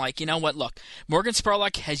Me, I'm like, you know what? Look, Morgan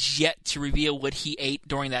Spurlock has yet to reveal what he ate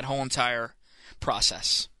during that whole entire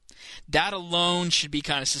process. That alone should be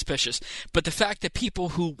kind of suspicious. But the fact that people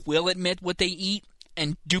who will admit what they eat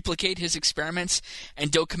and duplicate his experiments and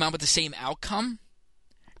don't come out with the same outcome,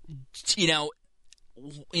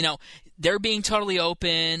 they're being totally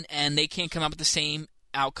open and they can't come up with the same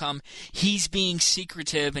outcome. He's being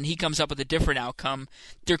secretive and he comes up with a different outcome.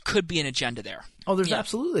 There could be an agenda there. Oh, there's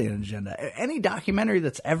absolutely an agenda. Any documentary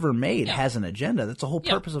that's ever made has an agenda. That's the whole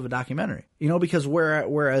purpose of a documentary. Because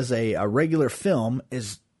whereas a regular film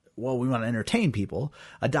is, we want to entertain people,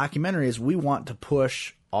 a documentary is we want to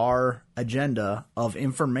push our agenda of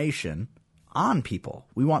information on people.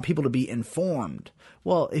 We want people to be informed.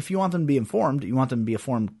 Well, if you want them to be informed, you want them to be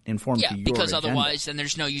informed to your agenda. Because otherwise then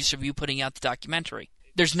there's no use of you putting out the documentary.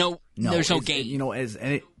 There's no gain. Is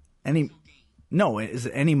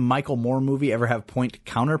any Michael Moore movie ever have point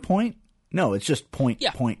counterpoint? No, it's just point. No.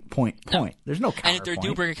 There's no counterpoint. And if they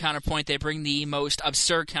do bring a counterpoint, they bring the most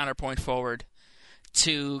absurd counterpoint forward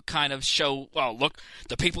to kind of show, well, look,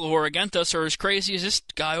 the people who are against us are as crazy as this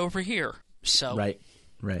guy over here. So Right.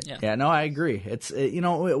 Yeah, no, I agree. It's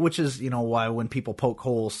which is why when people poke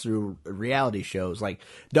holes through reality shows like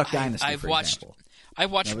Duck Dynasty, for example.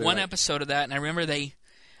 I've watched one episode of that, and I remember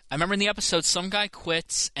in the episode some guy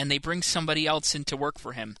quits and they bring somebody else in to work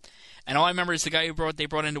for him. And all I remember is the guy they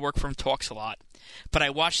brought in to work for him talks a lot. But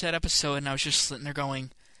I watched that episode and I was just sitting there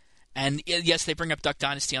going, and yes, they bring up Duck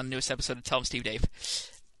Dynasty on the newest episode of Tell 'em Steve Dave.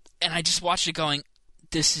 And I just watched it going,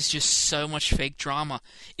 this is just so much fake drama.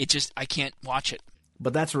 I can't watch it.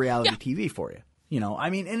 But that's reality TV for you.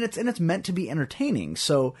 And it's meant to be entertaining.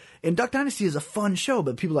 So, and Duck Dynasty is a fun show,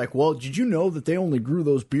 but people are like, well, did you know that they only grew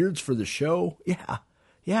those beards for the show?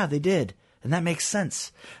 Yeah, they did. And that makes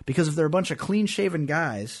sense. Because if they're a bunch of clean-shaven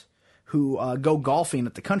guys who go golfing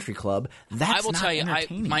at the country club, that's not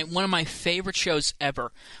entertaining. One of my favorite shows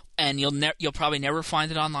ever, and you'll probably never find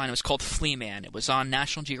it online, it was called Flea Man. It was on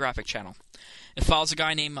National Geographic Channel. It follows a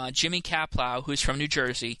guy named Jimmy Kaplow, who's from New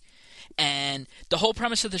Jersey. And the whole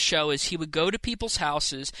premise of the show is he would go to people's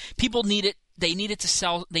houses. People needed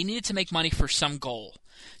to make money for some goal.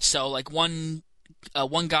 So like one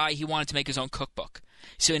guy, he wanted to make his own cookbook.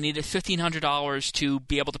 So he needed $1,500 to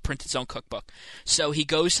be able to print his own cookbook. So he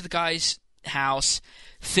goes to the guy's house,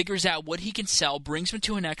 figures out what he can sell, brings him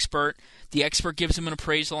to an expert. The expert gives him an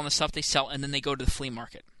appraisal on the stuff they sell, and then they go to the flea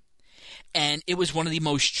market. And it was one of the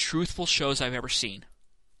most truthful shows I've ever seen.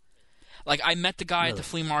 Like, I met the guy at the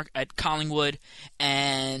flea market at Collingwood,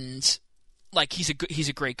 and like he's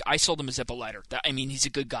a great guy. I sold him a Zippo lighter. I mean, he's a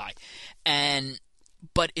good guy,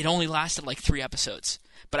 but it only lasted like 3 episodes.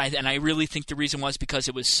 But I really think the reason was because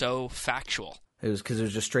it was so factual. It was because it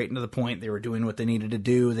was just straight and to the point. They were doing what they needed to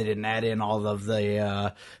do. They didn't add in all of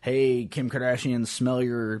the, hey, Kim Kardashian, smell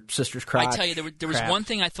your sister's crotch. I tell you, there was one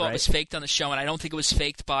thing I thought was faked on the show, and I don't think it was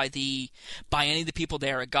faked by any of the people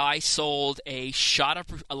there. A guy sold a shot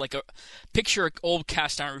of, like a picture of old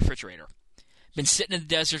cast iron refrigerator. Been sitting in the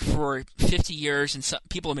desert for 50 years, and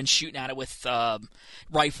people have been shooting at it with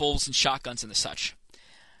rifles and shotguns and the such.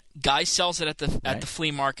 Guy sells it at the flea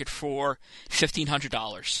market for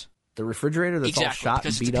 $1,500. The refrigerator that's all shot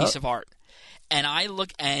because and beat it's a piece up? of art. And I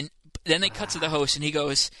look, and then they cut to the host, and he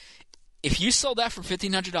goes, if you sold that for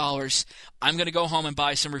 $1,500, I'm going to go home and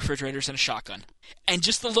buy some refrigerators and a shotgun. And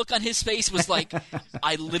just the look on his face was like,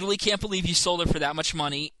 I literally can't believe you sold it for that much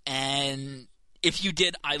money, and if you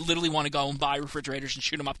did, I literally want to go and buy refrigerators and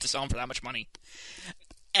shoot them up to sell them for that much money.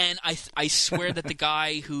 And I swear that the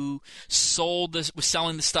guy who was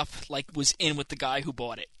selling the stuff, like, was in with the guy who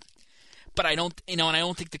bought it. But I don't, and I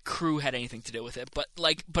don't think the crew had anything to do with it. But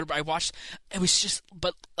I watched, it was just,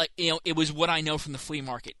 it was what I know from the flea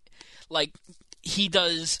market. Like,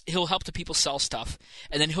 he'll help the people sell stuff,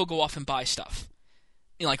 and then he'll go off and buy stuff,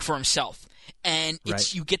 like for himself. And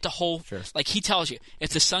you get the whole, like he tells you,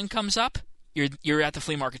 if the sun comes up, you're at the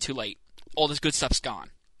flea market too late. All this good stuff's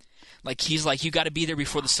gone. Like, he's like, you got to be there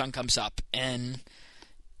before the sun comes up. And,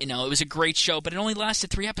 it was a great show, but it only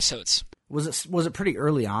lasted 3 episodes. Was it pretty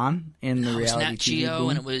early on in the reality TV? It was Nat Geo,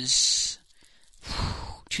 and it was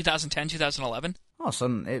 2010, 2011. Oh, so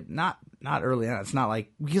not early on. It's not like,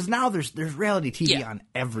 because now there's reality TV on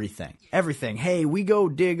everything. Everything. Hey, we go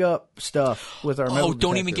dig up stuff with our metal detector.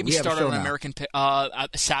 Don't even get me started on now. American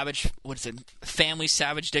Savage. What is it? Family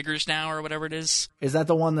Savage Diggers now, or whatever it is. Is that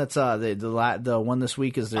the one that's the one this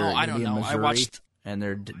week? Is there? I don't know. Missouri, I watched. And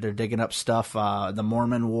they're digging up stuff, the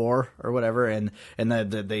Mormon War or whatever, and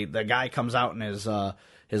the guy comes out in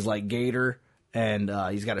his like gator, and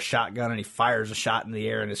he's got a shotgun, and he fires a shot in the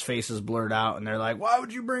air, and his face is blurred out, and they're like, "Why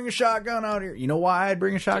would you bring a shotgun out here?" You know why I'd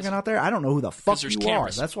bring a shotgun out there? I don't know who the fuck you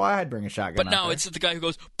cameras. are. That's why I'd bring a shotgun. But no, it's the guy who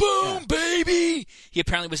goes, "Boom, baby!" He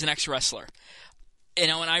apparently was an ex-wrestler. And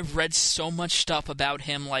I've read so much stuff about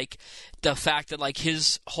him, like the fact that, like,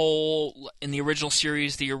 his whole, in the original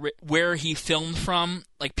series, where he filmed from,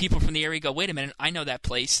 like, people from the area go, wait a minute, I know that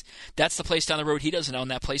place. That's the place down the road. He doesn't own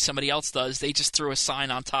that place. Somebody else does. They just threw a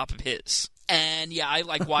sign on top of his. And, yeah, I,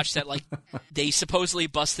 like, watched that. Like, they supposedly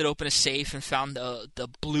busted open a safe and found the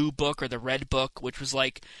blue book or the red book, which was,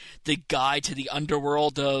 like, the guide to the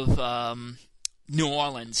underworld of New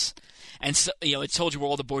Orleans. And so, it told you where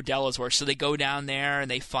all the bordellos were. So they go down there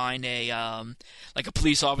and they find a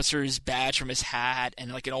police officer's badge from his hat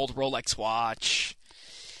and like an old Rolex watch.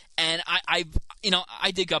 And I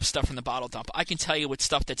dig up stuff from the bottle dump. I can tell you what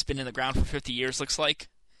stuff that's been in the ground for 50 years looks like.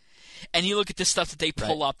 And you look at this stuff that they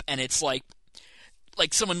pull up, and it's like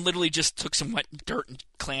someone literally just took some wet dirt and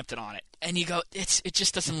clamped it on it. And you go, it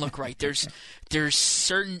just doesn't look right. There's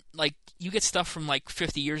certain, like, you get stuff from like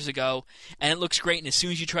 50 years ago, and it looks great, and as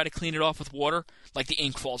soon as you try to clean it off with water, like the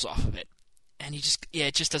ink falls off of it. And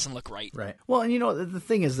it just doesn't look right. Right. Well, and the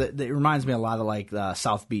thing is that it reminds me a lot of like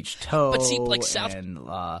South Beach Toe, but see, like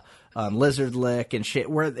and Lizard Lick and shit,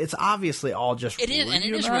 where it's obviously all just it is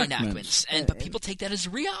reenactments, but people take that as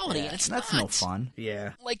reality, and that's no fun.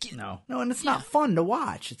 Yeah, like no, and it's not fun to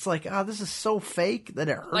watch. It's like, oh, this is so fake that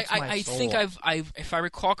it hurts my soul. I think if I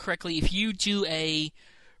recall correctly, if you do a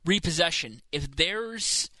repossession, if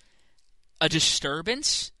there's a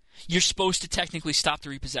disturbance, you're supposed to technically stop the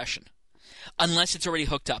repossession. Unless it's already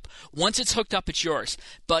hooked up. Once it's hooked up, it's yours.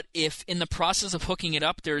 But if in the process of hooking it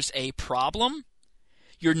up there's a problem,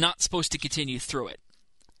 you're not supposed to continue through it.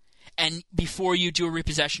 And before you do a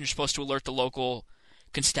repossession, you're supposed to alert the local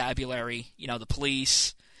constabulary, the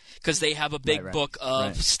police, because they have a big book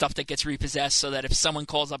of stuff that gets repossessed, so that if someone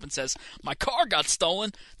calls up and says, my car got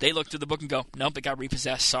stolen, they look through the book and go, nope, it got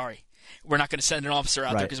repossessed, sorry. We're not going to send an officer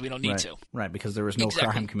out there because we don't need to. Right, because there was no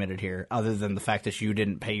crime committed here other than the fact that you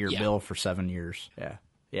didn't pay your bill for 7 years. Yeah.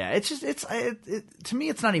 Yeah, it's just, to me,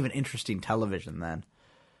 it's not even interesting television then.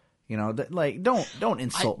 Don't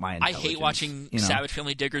insult my intelligence. I hate watching Savage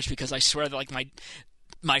Family Diggers because I swear that, like,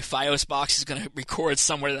 my Fios box is going to record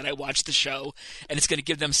somewhere that I watched the show, and it's going to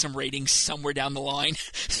give them some ratings somewhere down the line.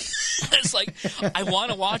 It's like, I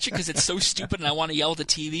want to watch it because it's so stupid and I want to yell at the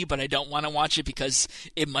TV, but I don't want to watch it because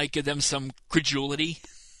it might give them some credulity,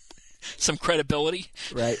 some credibility.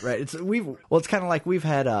 Right. It's kind of like we've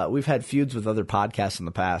had feuds with other podcasts in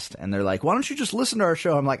the past, and they're like, "Why don't you just listen to our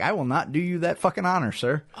show?" I'm like, "I will not do you that fucking honor,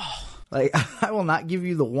 sir." Oh. Like, I will not give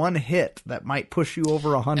you the one hit that might push you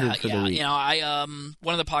over 100 for the week. You know, I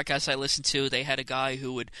one of the podcasts I listened to, they had a guy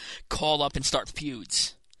who would call up and start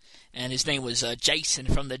feuds. And his name was Jason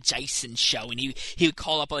from the Jason Show, and he would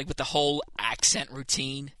call up like with the whole accent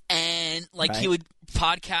routine, and like he would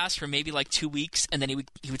podcast for maybe like 2 weeks, and then he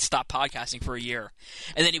would stop podcasting for a year,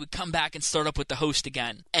 and then he would come back and start up with the host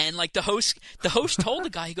again. And like the host told the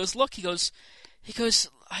guy, he goes, "Look, he goes,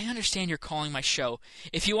 I understand you're calling my show.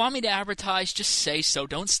 If you want me to advertise, just say so.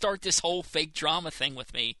 Don't start this whole fake drama thing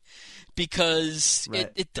with me, because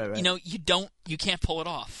you know, you can't pull it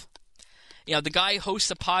off." You know, the guy hosts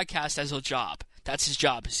a podcast as a job. That's his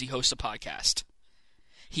job, is he hosts a podcast.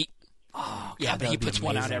 But he puts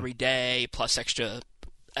one out every day, plus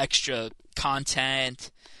extra content.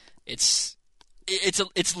 It's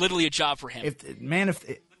literally a job for him.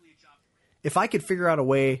 If I could figure out a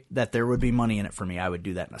way that there would be money in it for me, I would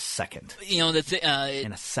do that in a second. You know, in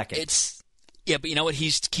a second. But you know what?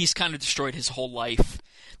 He's kind of destroyed his whole life.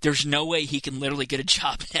 There's no way he can literally get a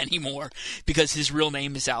job anymore because his real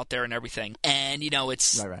name is out there and everything. And you know,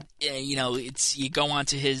 it's right. You know, it's, you go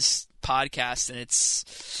onto his podcast and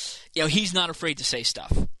it's, you know, he's not afraid to say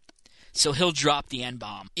stuff. So he'll drop the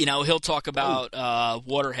N-bomb. You know, he'll talk about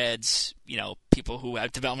waterheads, you know, people who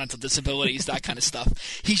have developmental disabilities, that kind of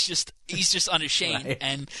stuff. He's just unashamed. Right.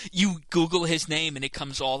 And you Google his name and it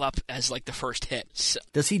comes all up as like the first hit. So,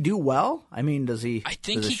 does he do well? I mean, I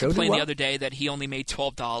think he complained the other day that he only made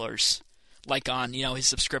 $12, like on, you know, his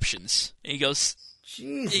subscriptions. And he goes,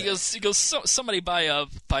 Jesus. He goes. Somebody buy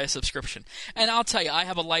a subscription. And I'll tell you, I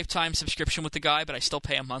have a lifetime subscription with the guy, but I still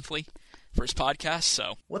pay him monthly for his podcast.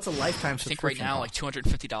 So what's a lifetime subscription? I think right now, like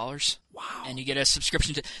 $250. Wow! And you get a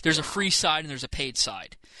subscription to. There's a free side and there's a paid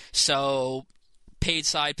side. So, paid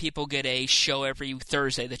side people get a show every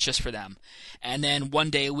Thursday that's just for them, and then one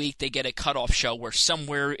day a week they get a cutoff show where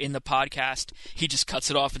somewhere in the podcast he just cuts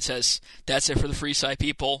it off and says, "That's it for the free side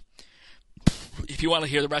people. If you want to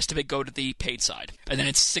hear the rest of it, go to the paid side." And then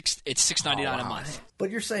it's $6.99 a month. But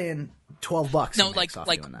you're saying $12? No, like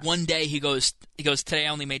one day he goes, "Today I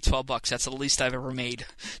only made $12. That's the least I've ever made."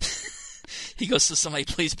 He goes, "So somebody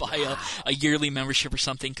please buy a yearly membership or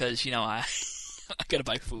something, because you know I gotta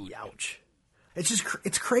buy food." Ouch! It's just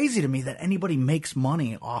it's crazy to me that anybody makes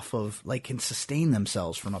money off of, like, can sustain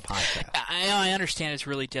themselves from a podcast. I understand it's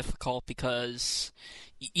really difficult because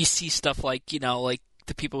you see stuff like, you know, like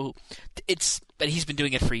the people. But he's been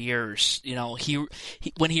doing it for years. You know, he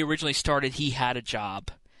when he originally started, he had a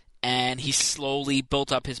job. And he slowly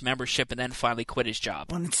built up his membership, and then finally quit his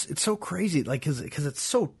job. Well, it's so crazy, like, because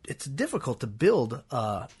it's difficult to build,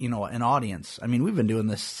 you know, an audience. I mean, we've been doing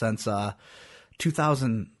this since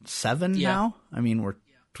 2007 now. I mean, we're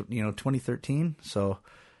 2013, so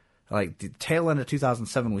like the tail end of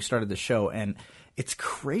 2007 we started the show, and it's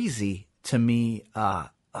crazy to me,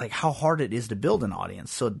 like how hard it is to build an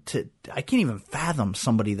audience. So I can't even fathom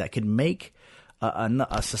somebody that could make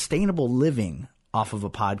a sustainable living off of a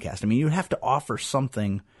podcast. I mean, you would have to offer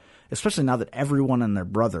something, especially now that everyone and their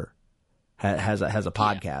brother has a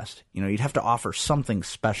podcast. Yeah. You know, you'd have to offer something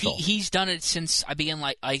special. He's done it since I began,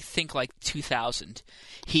 I think 2000.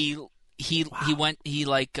 There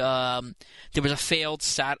was a failed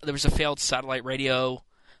satellite radio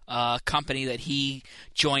company that he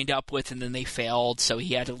joined up with, and then they failed, so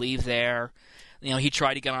he had to leave there. You know, he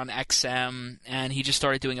tried to get on XM, and he just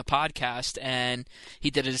started doing a podcast, and he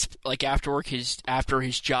did it after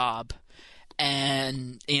his job,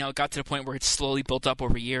 and you know, it got to the point where it's slowly built up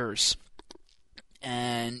over years.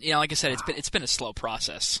 And you know, like I said, it's been a slow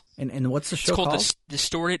process. And what's the show called? It's called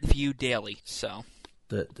Distorted View Daily. So.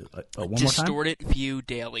 One more time? Distorted View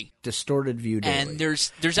Daily. Distorted View Daily. And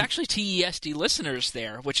there's actually TESD listeners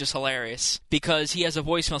there, which is hilarious, because he has a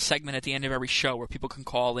voicemail segment at the end of every show where people can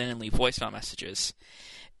call in and leave voicemail messages.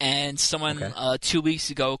 And someone 2 weeks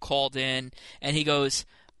ago called in, and he goes,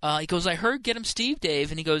 I heard Get 'em Steve Dave,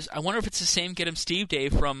 and he goes, I wonder if it's the same Get 'em Steve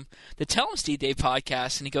Dave from the Tell 'em Steve Dave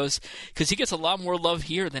podcast. And he goes, because he gets a lot more love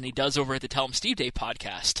here than he does over at the Tell 'em Steve Dave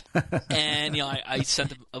podcast. And you know, I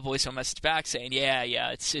sent a voicemail message back saying, yeah,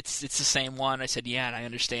 it's the same one. I said, yeah, and I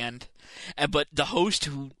understand. But the host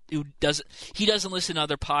who doesn't listen to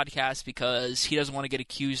other podcasts because he doesn't want to get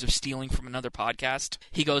accused of stealing from another podcast.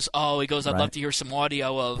 He goes, I'd love to hear some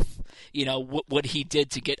audio of, what he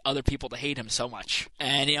did to get other people to hate him so much.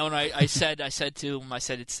 And, and I said to him,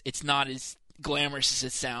 it's not as glamorous as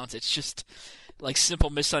it sounds. It's just like simple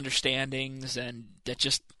misunderstandings and that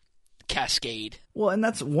just cascade. Well, and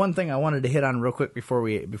that's one thing I wanted to hit on real quick before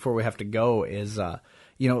we have to go is,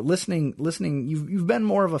 listening, you've been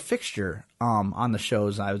more of a fixture on the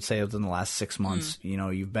shows, I would say, within the last 6 months.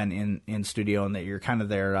 You've been in studio and that you're kind of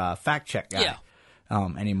their fact check guy. Yeah.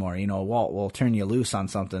 Anymore. Walt will turn you loose on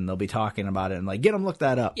something. They'll be talking about it and like, get them, look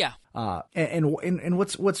that up. Yeah. And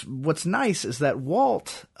what's nice is that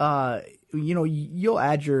Walt, you'll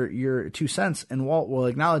add your 2 cents and Walt will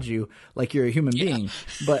acknowledge you like you're a human being.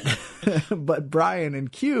 But Brian and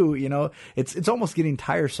Q, it's almost getting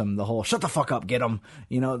tiresome. The whole shut the fuck up, get them,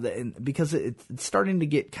 because it's starting to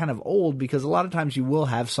get kind of old because a lot of times you will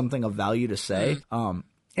have something of value to say.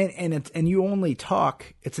 And you only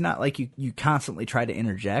talk. It's not like you constantly try to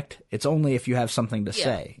interject. It's only if you have something to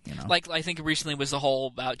say. Like I think recently was the whole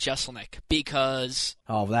about Jeselnik because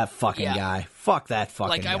that fucking guy. Fuck that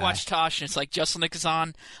fucking guy. I watched Tosh and it's like Jeselnik is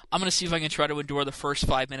on. I'm gonna see if I can try to endure the first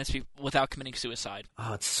 5 minutes without committing suicide.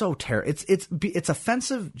 Oh, it's so terrible. It's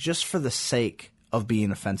offensive just for the sake of being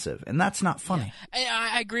offensive, and that's not funny. Yeah.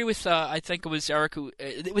 I agree with. I think it was Eric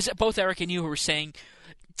it was both Eric and you who were saying.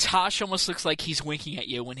 Tosh almost looks like he's winking at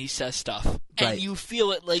you when he says stuff. And you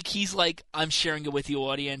feel it like he's like, I'm sharing it with you,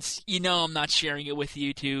 audience. I'm not sharing it with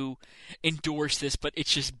you to endorse this, but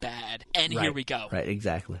it's just bad. And here we go. Right,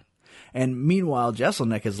 exactly. And meanwhile,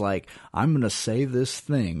 Jeselnik is like, I'm going to say this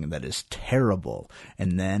thing that is terrible,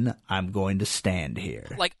 and then I'm going to stand here.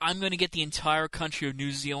 Like, I'm going to get the entire country of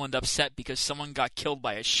New Zealand upset because someone got killed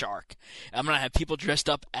by a shark. I'm going to have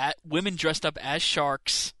women dressed up as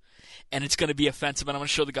sharks. And it's going to be offensive, and I'm going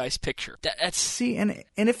to show the guy's picture. See, and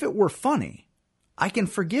if it were funny, I can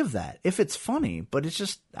forgive that. If it's funny, but it's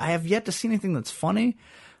just I have yet to see anything that's funny,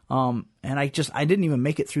 and I didn't even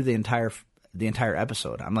make it through the entire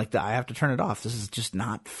episode. I'm like, I have to turn it off. This is just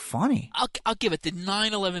not funny. I'll give it. The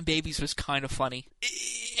 9/11 babies was kind of funny.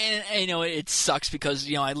 And I know it sucks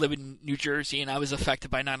because, I live in New Jersey and I was affected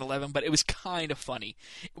by 9/11, but it was kind of funny.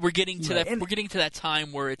 We're getting to that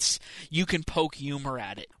time where you can poke humor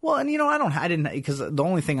at it. Well, and I didn't, because the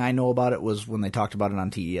only thing I know about it was when they talked about it on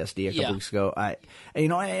TESD a couple weeks ago.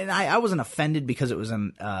 I wasn't offended because it was a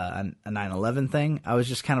 9/11 thing. I was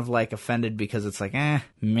just kind of like offended because it's like,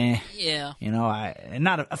 meh. Yeah.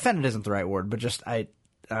 Not offended isn't the right word, but just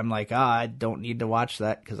I'm like, I don't need to watch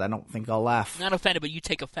that because I don't think I'll laugh. Not offended, but you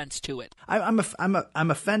take offense to it. I'm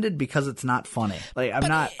offended because it's not funny. Like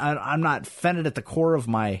I'm not offended at the core of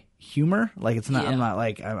my humor. Like it's not. Yeah.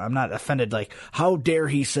 I'm not offended. Like how dare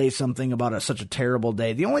he say something about such a terrible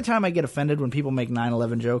day? The only time I get offended when people make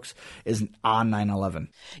 9/11 jokes is on 9/11.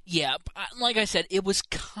 Yeah, like I said, it was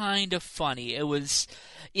kind of funny. It was,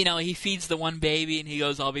 he feeds the one baby and he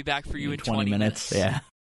goes, "I'll be back for you in 20 minutes." Yeah.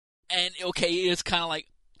 And it's kind of like.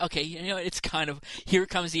 Okay, it's kind of, here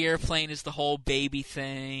comes the airplane is the whole baby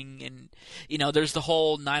thing, and, there's the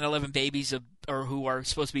whole 9/11 babies who are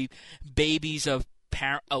supposed to be babies of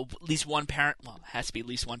at least one parent, well, it has to be at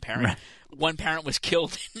least one parent. Right. One parent was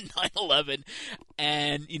killed in 9/11,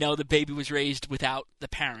 and, the baby was raised without the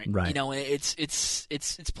parent. Right. It's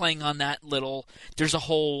playing on that little, there's a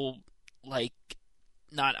whole, I'm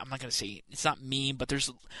not going to say, it's not meme, but there's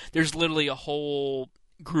literally a whole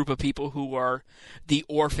group of people who are the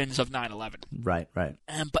orphans of 9/11. Right. But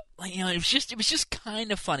it was just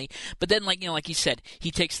kind of funny. But then like you said,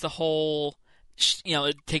 he takes the whole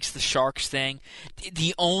it takes the sharks thing.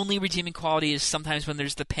 The only redeeming quality is sometimes when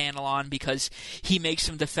there's the panel on because he makes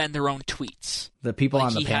them defend their own tweets. The people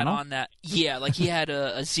on the panel? Had on that, like he had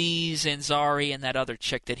Aziz Ansari and that other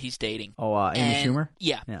chick that he's dating. Oh, Amy Schumer?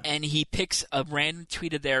 Yeah, and he picks a random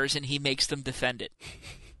tweet of theirs and he makes them defend it.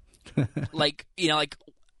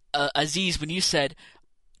 Aziz, when you said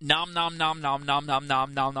nom nom nom nom nom nom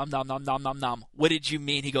nom nom nom nom nom nom nom nom, what did you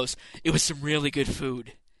mean? He goes, it was some really good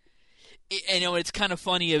food. It's kind of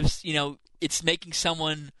funny if it's making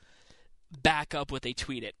someone back up what they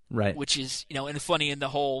tweeted, right? Which is and funny in the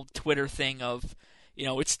whole Twitter thing of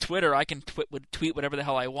it's Twitter, I can tweet whatever the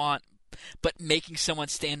hell I want, but making someone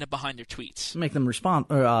stand up behind their tweets, make them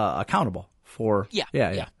accountable for yeah.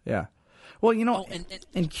 Well, you know,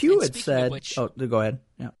 in Q it said. Which, oh, go ahead.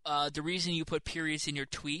 Yeah. The reason you put periods in your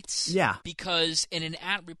tweets, Yeah. because in an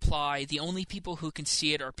 @reply, the only people who can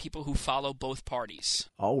see it are people who follow both parties.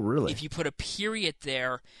 Oh, really? If you put a period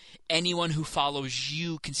there, anyone who follows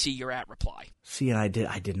you can see your @reply. See, and I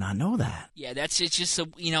did not know that. Yeah, it's just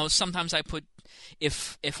sometimes I put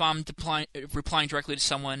if I'm replying directly to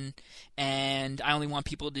someone and I only want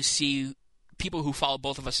people who follow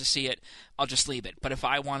both of us to see it, I'll just leave it. But if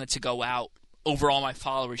I want it to go out over all my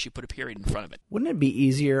followers, you put a period in front of it. Wouldn't it be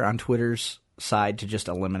easier on Twitter's side to just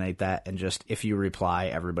eliminate that and just if you reply,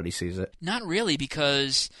 everybody sees it? Not really,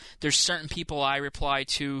 because there's certain people I reply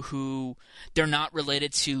to who they're not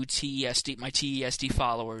related to my TESD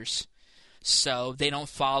followers, so they don't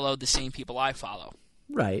follow the same people I follow.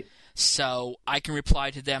 Right. So I can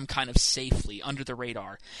reply to them kind of safely under the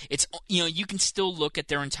radar. It's you can still look at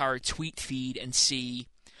their entire tweet feed and see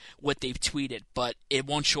what they've tweeted, but it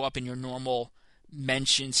won't show up in your normal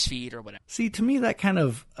mentions feed or whatever. See, to me that kind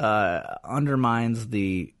of undermines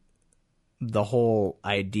the whole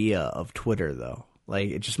idea of Twitter, though. Like,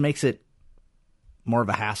 it just makes it more of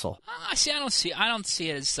a hassle. I don't see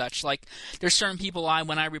it as such. Like, there's certain people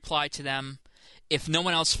when I reply to them, if no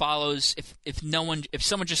one else follows, if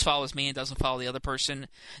someone just follows me and doesn't follow the other person,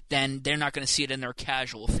 then they're not going to see it in their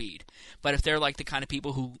casual feed. But if they're like the kind of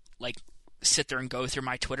people who like sit there and go through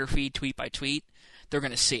my Twitter feed tweet by tweet, they're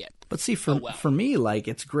going to see it. But see, for me, like,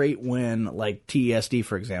 it's great when, like, TESD,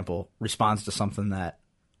 for example, responds to something that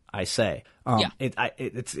I say.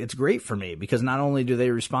 It's great for me because not only do they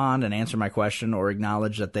respond and answer my question or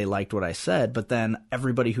acknowledge that they liked what I said, but then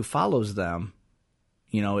everybody who follows them,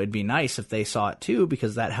 it'd be nice if they saw it too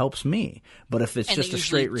because that helps me. But if it's just a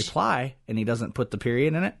straight reply and he doesn't put the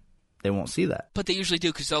period in it, they won't see that. But they usually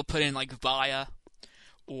do because they'll put in like via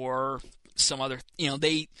or some other,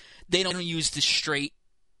 they don't use the straight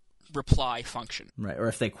reply function. Right, or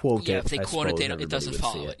if they quote it. Yeah, if they quote it, it doesn't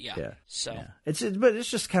follow it. Yeah. So. Yeah. But it's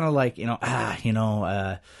just kind of like,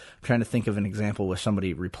 I'm trying to think of an example where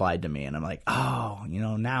somebody replied to me and I'm like,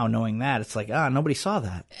 now knowing that, it's like, nobody saw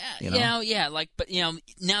that. But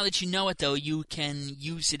now that you know it though, you can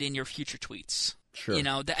use it in your future tweets. Sure.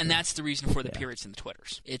 That's the reason for the periods in the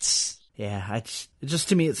Twitters. Yeah, just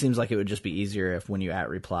to me it seems like it would just be easier if when you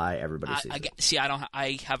 @reply everybody sees it. See,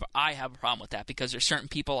 I have a problem with that because there's certain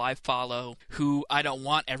people I follow who I don't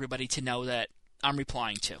want everybody to know that I'm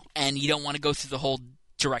replying to, and you don't want to go through the whole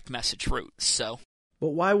direct message route. So, but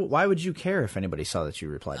why would you care if anybody saw that you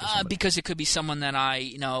replied to somebody? Because it could be someone that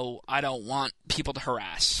I don't want people to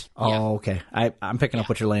harass. Oh, okay. I'm picking up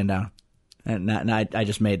what you're laying down. And I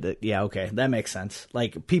just made the okay, that makes sense.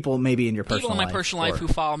 Like people maybe in your personal life. People in my personal life who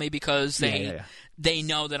follow me because they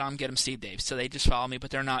know that I'm Get 'em Steve Dave, so they just follow me, but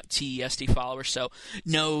they're not TESD followers, so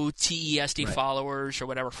no TESD followers or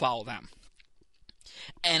whatever follow them.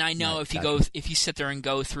 And I know if you sit there and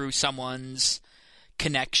go through someone's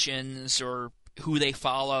connections or who they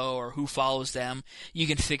follow or who follows them, you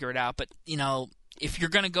can figure it out. But if you're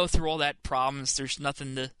going to go through all that problems, there's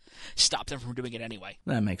nothing to stop them from doing it anyway.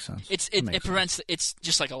 That makes sense. It prevents. It's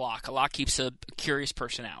just like a lock. A lock keeps a curious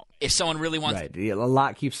person out. If someone really wants, right? Yeah, a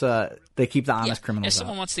lock keeps they keep the honest criminals. If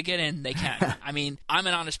someone wants to get in, they can. I mean, I'm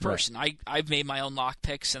an honest person. Right. I've made my own lock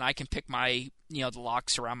picks, and I can pick my the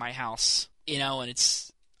locks around my house. And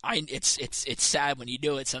it's sad when you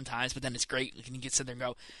do it sometimes, but then it's great when you get sit there and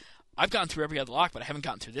go, I've gone through every other lock, but I haven't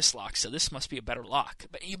gotten through this lock, so this must be a better lock.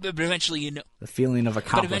 But eventually, the feeling of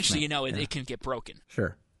accomplishment. But eventually, it can get broken.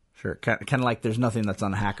 Sure. Kind of like there's nothing that's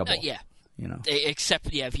unhackable. Yeah. Except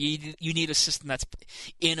if you need a system that's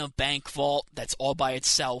in a bank vault that's all by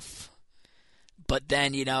itself, but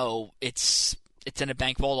then it's in a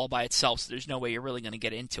bank vault all by itself, so there's no way you're really going to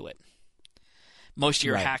get into it. Most of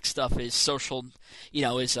your hack stuff is social,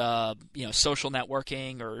 social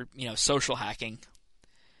networking or social hacking.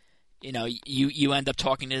 You end up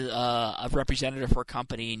talking to a representative for a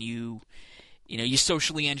company, and you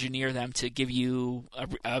socially engineer them to give you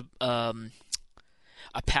a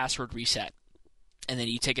password reset, and then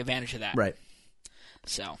you take advantage of that. Right.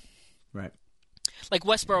 So. Right. Like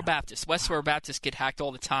Westboro Baptist. Westboro Baptist get hacked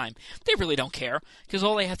all the time. They really don't care because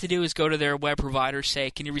all they have to do is go to their web provider,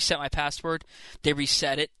 say, "Can you reset my password?" They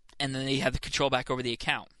reset it, and then they have the control back over the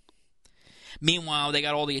account. Meanwhile, they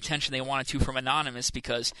got all the attention they wanted to from Anonymous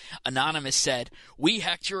because Anonymous said, "We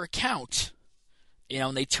hacked your account,"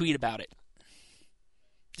 and they tweet about it.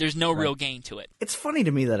 There's no real gain to it. It's funny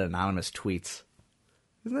to me that Anonymous tweets.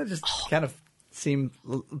 Doesn't that just kind of seem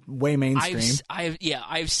way mainstream?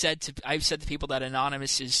 I've said to people that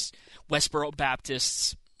Anonymous is Westboro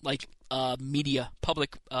Baptist's media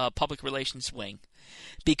public relations wing.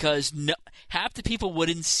 because half the people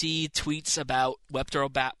wouldn't see tweets about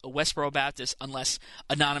Westboro Baptist unless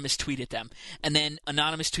Anonymous tweeted them. And then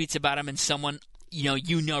Anonymous tweets about them and someone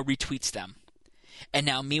retweets them. And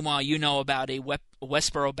now, meanwhile, you know about a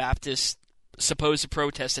Westboro Baptist supposed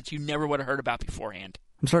protest that you never would have heard about beforehand.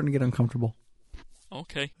 I'm starting to get uncomfortable.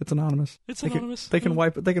 Okay. It's anonymous. Anonymous. They can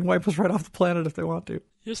wipe us right off the planet if they want to.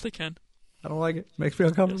 Yes, they can. I don't like it. Makes me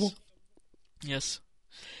uncomfortable. Yes.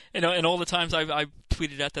 And all the times I've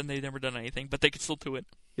tweeted at them, they've never done anything, but they can still do it.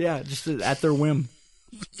 Yeah, just at their whim.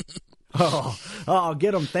 Oh,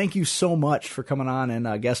 get them. Thank you so much for coming on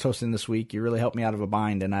and guest hosting this week. You really helped me out of a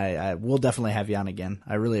bind, and I will definitely have you on again.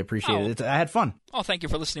 I really appreciate it. I had fun. Oh, thank you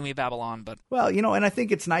for listening to me babble on. But well, and I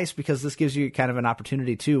think it's nice because this gives you kind of an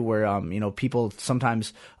opportunity too, where people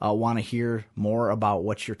sometimes want to hear more about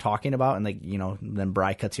what you're talking about, and then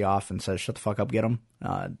Bri cuts you off and says, "Shut the fuck up, get them."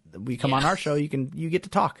 We come on our show, you get to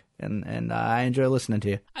talk, and I enjoy listening to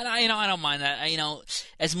you. And I don't mind that.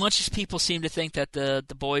 As much as people seem to think that the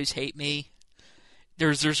boys hate me,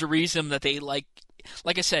 there's a reason that they like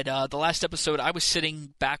I said, the last episode I was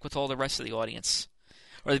sitting back with all the rest of the audience,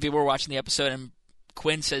 or the people who were watching the episode, and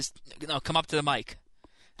Quinn says, come up to the mic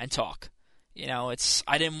and talk.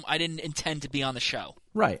 I didn't intend to be on the show.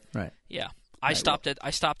 Right. Yeah. I stopped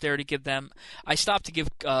there to give them. I stopped to give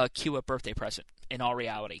Q a birthday present. In all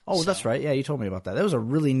reality. Oh, that's right. Yeah, you told me about that. That was a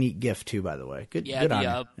really neat gift too, by the way. Good on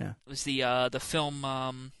you. Yeah. It was the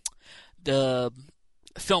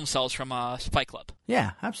film cells from Fight Club.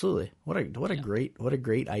 Yeah, absolutely. What a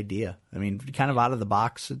great idea. I mean, kind of out of the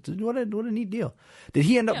box. What a neat deal. Did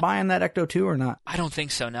he end up buying that Ecto 2 or not? I don't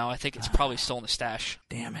think so. No, I think it's probably still in the stash.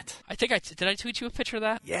 Damn it. I think did I tweet you a picture of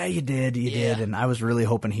that? Yeah, you did. You did, and I was really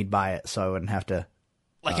hoping he'd buy it so I wouldn't have to.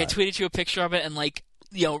 I tweeted you a picture of it, and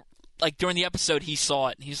during the episode, he saw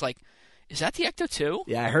it, and he's like, "Is that the Ecto 2?"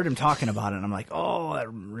 Yeah, I heard him talking about it, and I'm like, "Oh,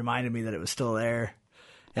 that reminded me that it was still there."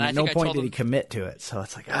 And at no point did he commit to it, so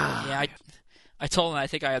it's like, Yeah, I told him I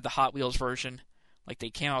think I had the Hot Wheels version. Like they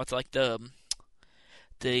came out with like the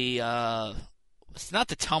it's not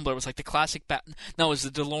the Tumbler, it was like the classic No, it was the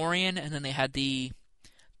DeLorean, and then they had the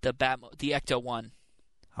Ecto 1.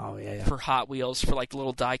 Oh yeah. For Hot Wheels, for like the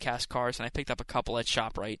little die-cast cars, and I picked up a couple at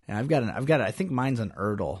ShopRite. Yeah, I've got I think mine's an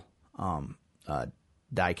Erdl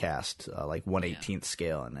die-cast, like 1/18th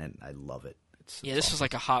scale, and I love it. It's this awesome. was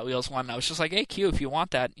like a Hot Wheels one. I was just like, hey, Q, if you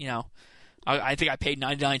want that, I think I paid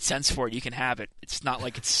 99 cents for it. You can have it. It's not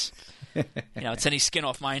like it's, it's any skin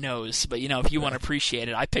off my nose. But, if you want to appreciate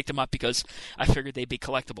it, I picked them up because I figured they'd be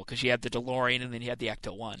collectible because you have the DeLorean and then you have the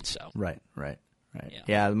Ecto 1. So Right.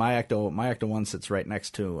 Yeah, my Ecto 1 sits right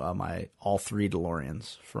next to my all three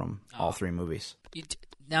DeLoreans from all three movies.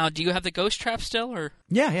 Now, do you have the Ghost Trap still, or?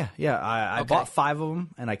 Yeah. I bought 5 of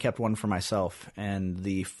them, and I kept one for myself. And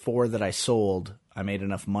the 4 that I sold, I made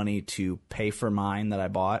enough money to pay for mine that I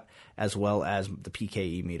bought, as well as the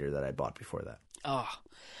PKE meter that I bought before that. Oh.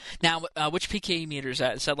 Now, which PKE meter is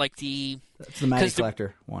that? Is that like the... That's the Matty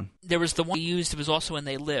Collector one. There was the one you used, it was also in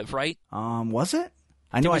They Live, right? Was it?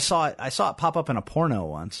 I know I saw it pop up in a porno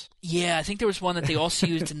once. Yeah, I think there was one that they also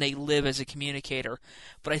used in They Live as a communicator.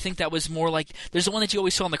 But I think that was more like... There's the one that you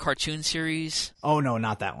always saw in the cartoon series. Oh, no,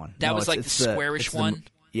 not that one. That was like the squarish one?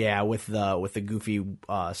 Yeah, with the goofy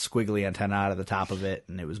squiggly antenna out of the top of it,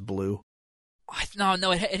 and it was blue.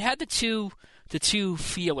 No, it had the two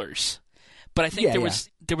feelers. But I think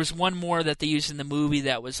there was one more that they used in the movie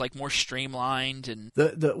that was like more streamlined and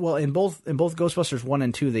in both Ghostbusters 1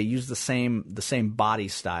 and 2 they used the same body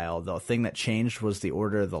style. The thing that changed was the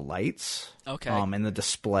order of the lights, and the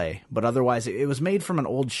display. But otherwise, it was made from an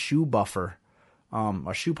old shoe buffer,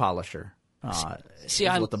 a shoe polisher.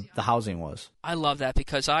 What the housing was. I love that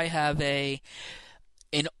because I have I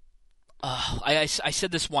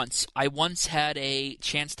said this once. I once had a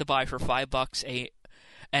chance to buy for $5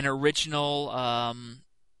 an original,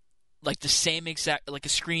 like the same exact, like a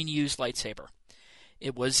screen used lightsaber.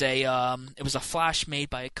 It was a flash made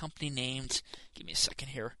by a company named, give me a second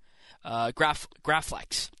here,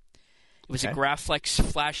 Graflex. It was a Graflex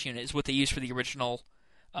flash unit is what they used for the original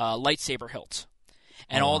lightsaber hilt.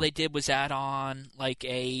 And all they did was add on like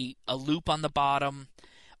a loop on the bottom,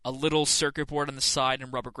 a little circuit board on the side,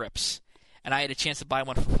 and rubber grips. And I had a chance to buy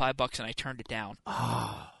one for $5 and I turned it down.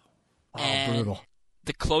 And brutal.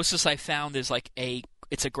 The closest I found is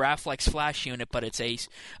it's a Graflex flash unit, but it's a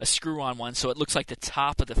screw-on one, so it looks like the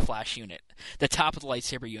top of the flash unit, the top of the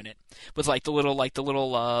lightsaber unit, with the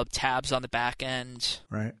little tabs on the back end.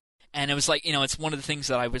 Right. And it was it's one of the things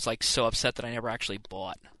that I was so upset that I never actually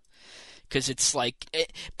bought, because it's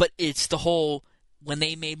but it's the whole when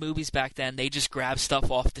they made movies back then, they just grabbed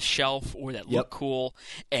stuff off the shelf or that looked cool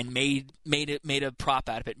and made a prop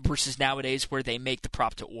out of it. Versus nowadays, where they make the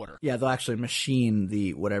prop to order. Yeah, they'll actually machine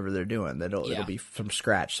the whatever they're doing. It'll be from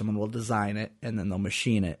scratch. Someone will design it and then they'll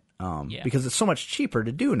machine it. Because it's so much cheaper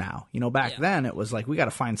to do now. Back then it was like we got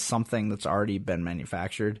to find something that's already been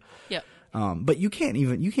manufactured. Yeah. But you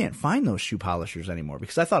can't find those shoe polishers anymore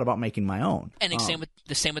because I thought about making my own. And same with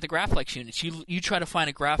the Graflex units. You try to find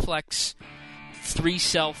a Graflex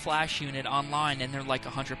 3-cell flash unit online and they're like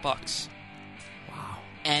 $100. Wow.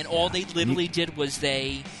 And all they literally did was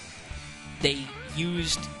they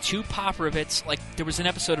used 2 pop rivets. Like there was an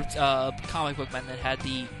episode of Comic Book Man that had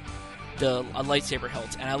a lightsaber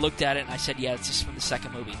hilt, and I looked at it and I said, yeah, it's just from the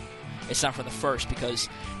second movie. It's not from the first because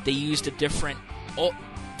they used a different.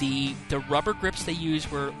 The rubber grips they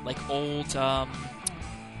used were like old.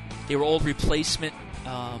 They were old replacement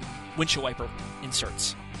windshield wiper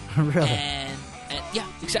inserts. Really? And yeah,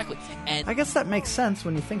 exactly. And I guess that makes sense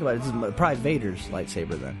when you think about it. It's probably Vader's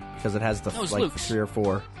lightsaber then, because it has the Luke's. 3 or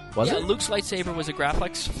 4. Was it? Luke's lightsaber was a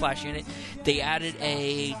Graflex flash unit.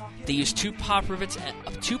 They used 2 pop rivets, a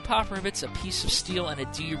piece of steel, and a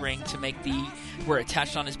D-ring to make were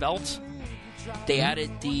attached on his belt. They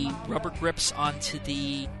added the rubber grips onto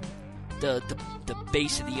the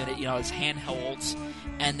base of the unit, as handholds.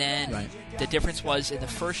 And then the difference was in the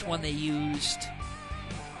first one they used,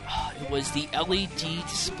 it was the LED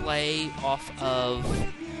display off of.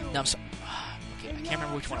 No, I'm sorry. Okay, I can't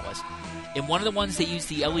remember which one it was. In one of the ones they used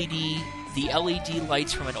the LED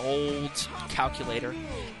lights from an old calculator,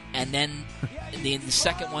 and then in the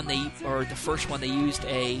second one the first one they used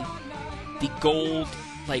the gold,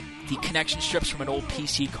 like the connection strips from an old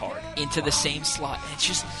PC card into the same slot. And it's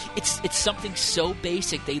just it's something so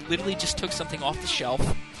basic. They literally just took something off the shelf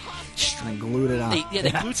and glued it on. They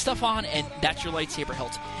glued stuff on, and that's your lightsaber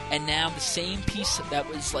hilt. And now the same piece that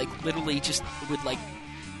was like literally just would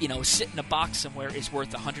sit in a box somewhere is worth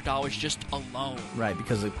 $100 just alone. Right,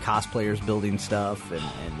 because of cosplayers building stuff and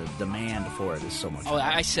the demand for it is so much. Oh,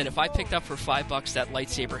 I said if I picked up for $5 that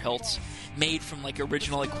lightsaber hilt made from like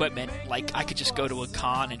original equipment, like I could just go to a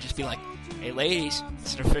con and just be like, "Hey, ladies,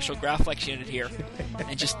 it's an official Graflex unit here,"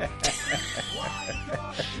 and just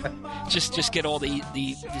just get all the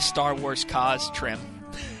Star Wars cos trim,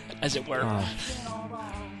 as it were.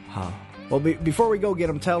 Well, before we go get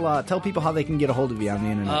them, tell people how they can get a hold of you on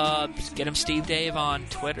the internet. Get them Steve Dave on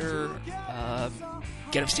Twitter.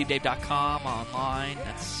 GetHemSteveDave.com online.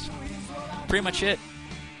 That's pretty much it.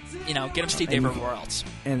 Get them Steve Dave everywhere else.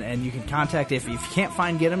 And you can contact if you can't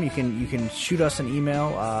find Get Him, you can shoot us an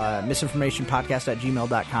email,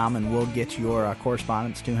 misinformationpodcast@gmail.com, and we'll get your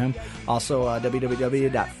correspondence to him. Also,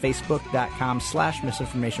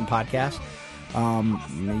 www.facebook.com/misinformationpodcast.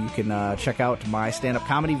 You can check out my stand-up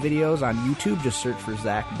comedy videos on YouTube. Just search for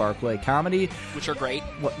Zach Barclay Comedy, which are great.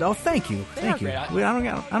 No, thank you, thank you. Great.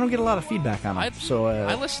 I don't get a lot of feedback on them, so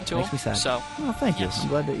I listen to them. Makes me sad. So, thank you. I'm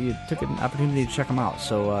glad that you took an opportunity to check them out.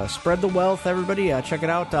 So, spread the wealth, everybody. Check it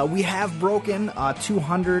out. We have broken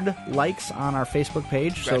 200 likes on our Facebook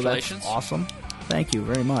page. Congratulations! So that's awesome. Thank you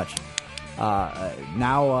very much.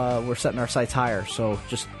 Now we're setting our sights higher, so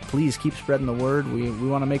just please keep spreading the word. We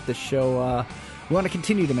want to make this show, we want to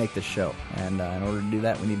continue to make this show, and in order to do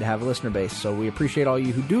that, we need to have a listener base. So we appreciate all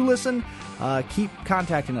you who do listen. Keep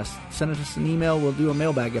contacting us. Send us an email. We'll do a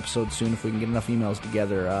mailbag episode soon if we can get enough emails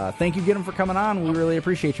together. Thank you, Get 'em, for coming on. We really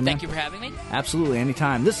appreciate you, man. Thank you for having me. Absolutely,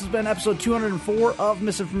 anytime. This has been episode 204 of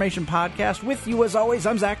Misinformation Podcast. With you, as always,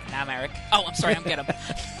 I'm Zach. And I'm Eric. Oh, I'm sorry, I'm Get 'em.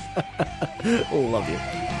 Love you.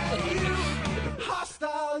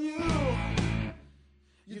 Hostile you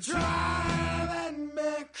driving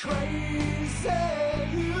me crazy,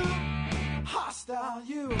 you hostile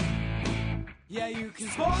you. Yeah, you can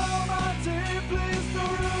spoil my day, please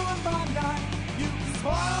don't ruin my night. You can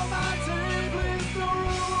spoil my day, please don't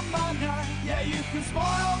ruin my night. Yeah, you can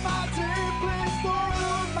spoil my day, please don't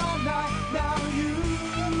ruin my night. Now you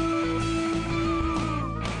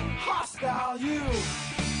hostile you.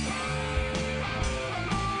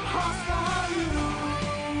 Hostile you,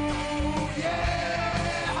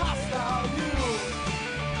 yeah, hostile you,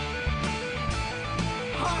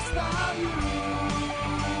 hostile you,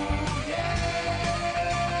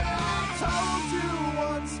 yeah. I told you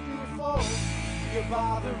once before, you're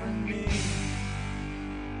bothering me.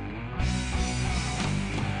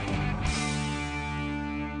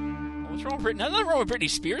 What's wrong with Britney? Nothing wrong with Britney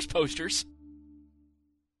Spears posters.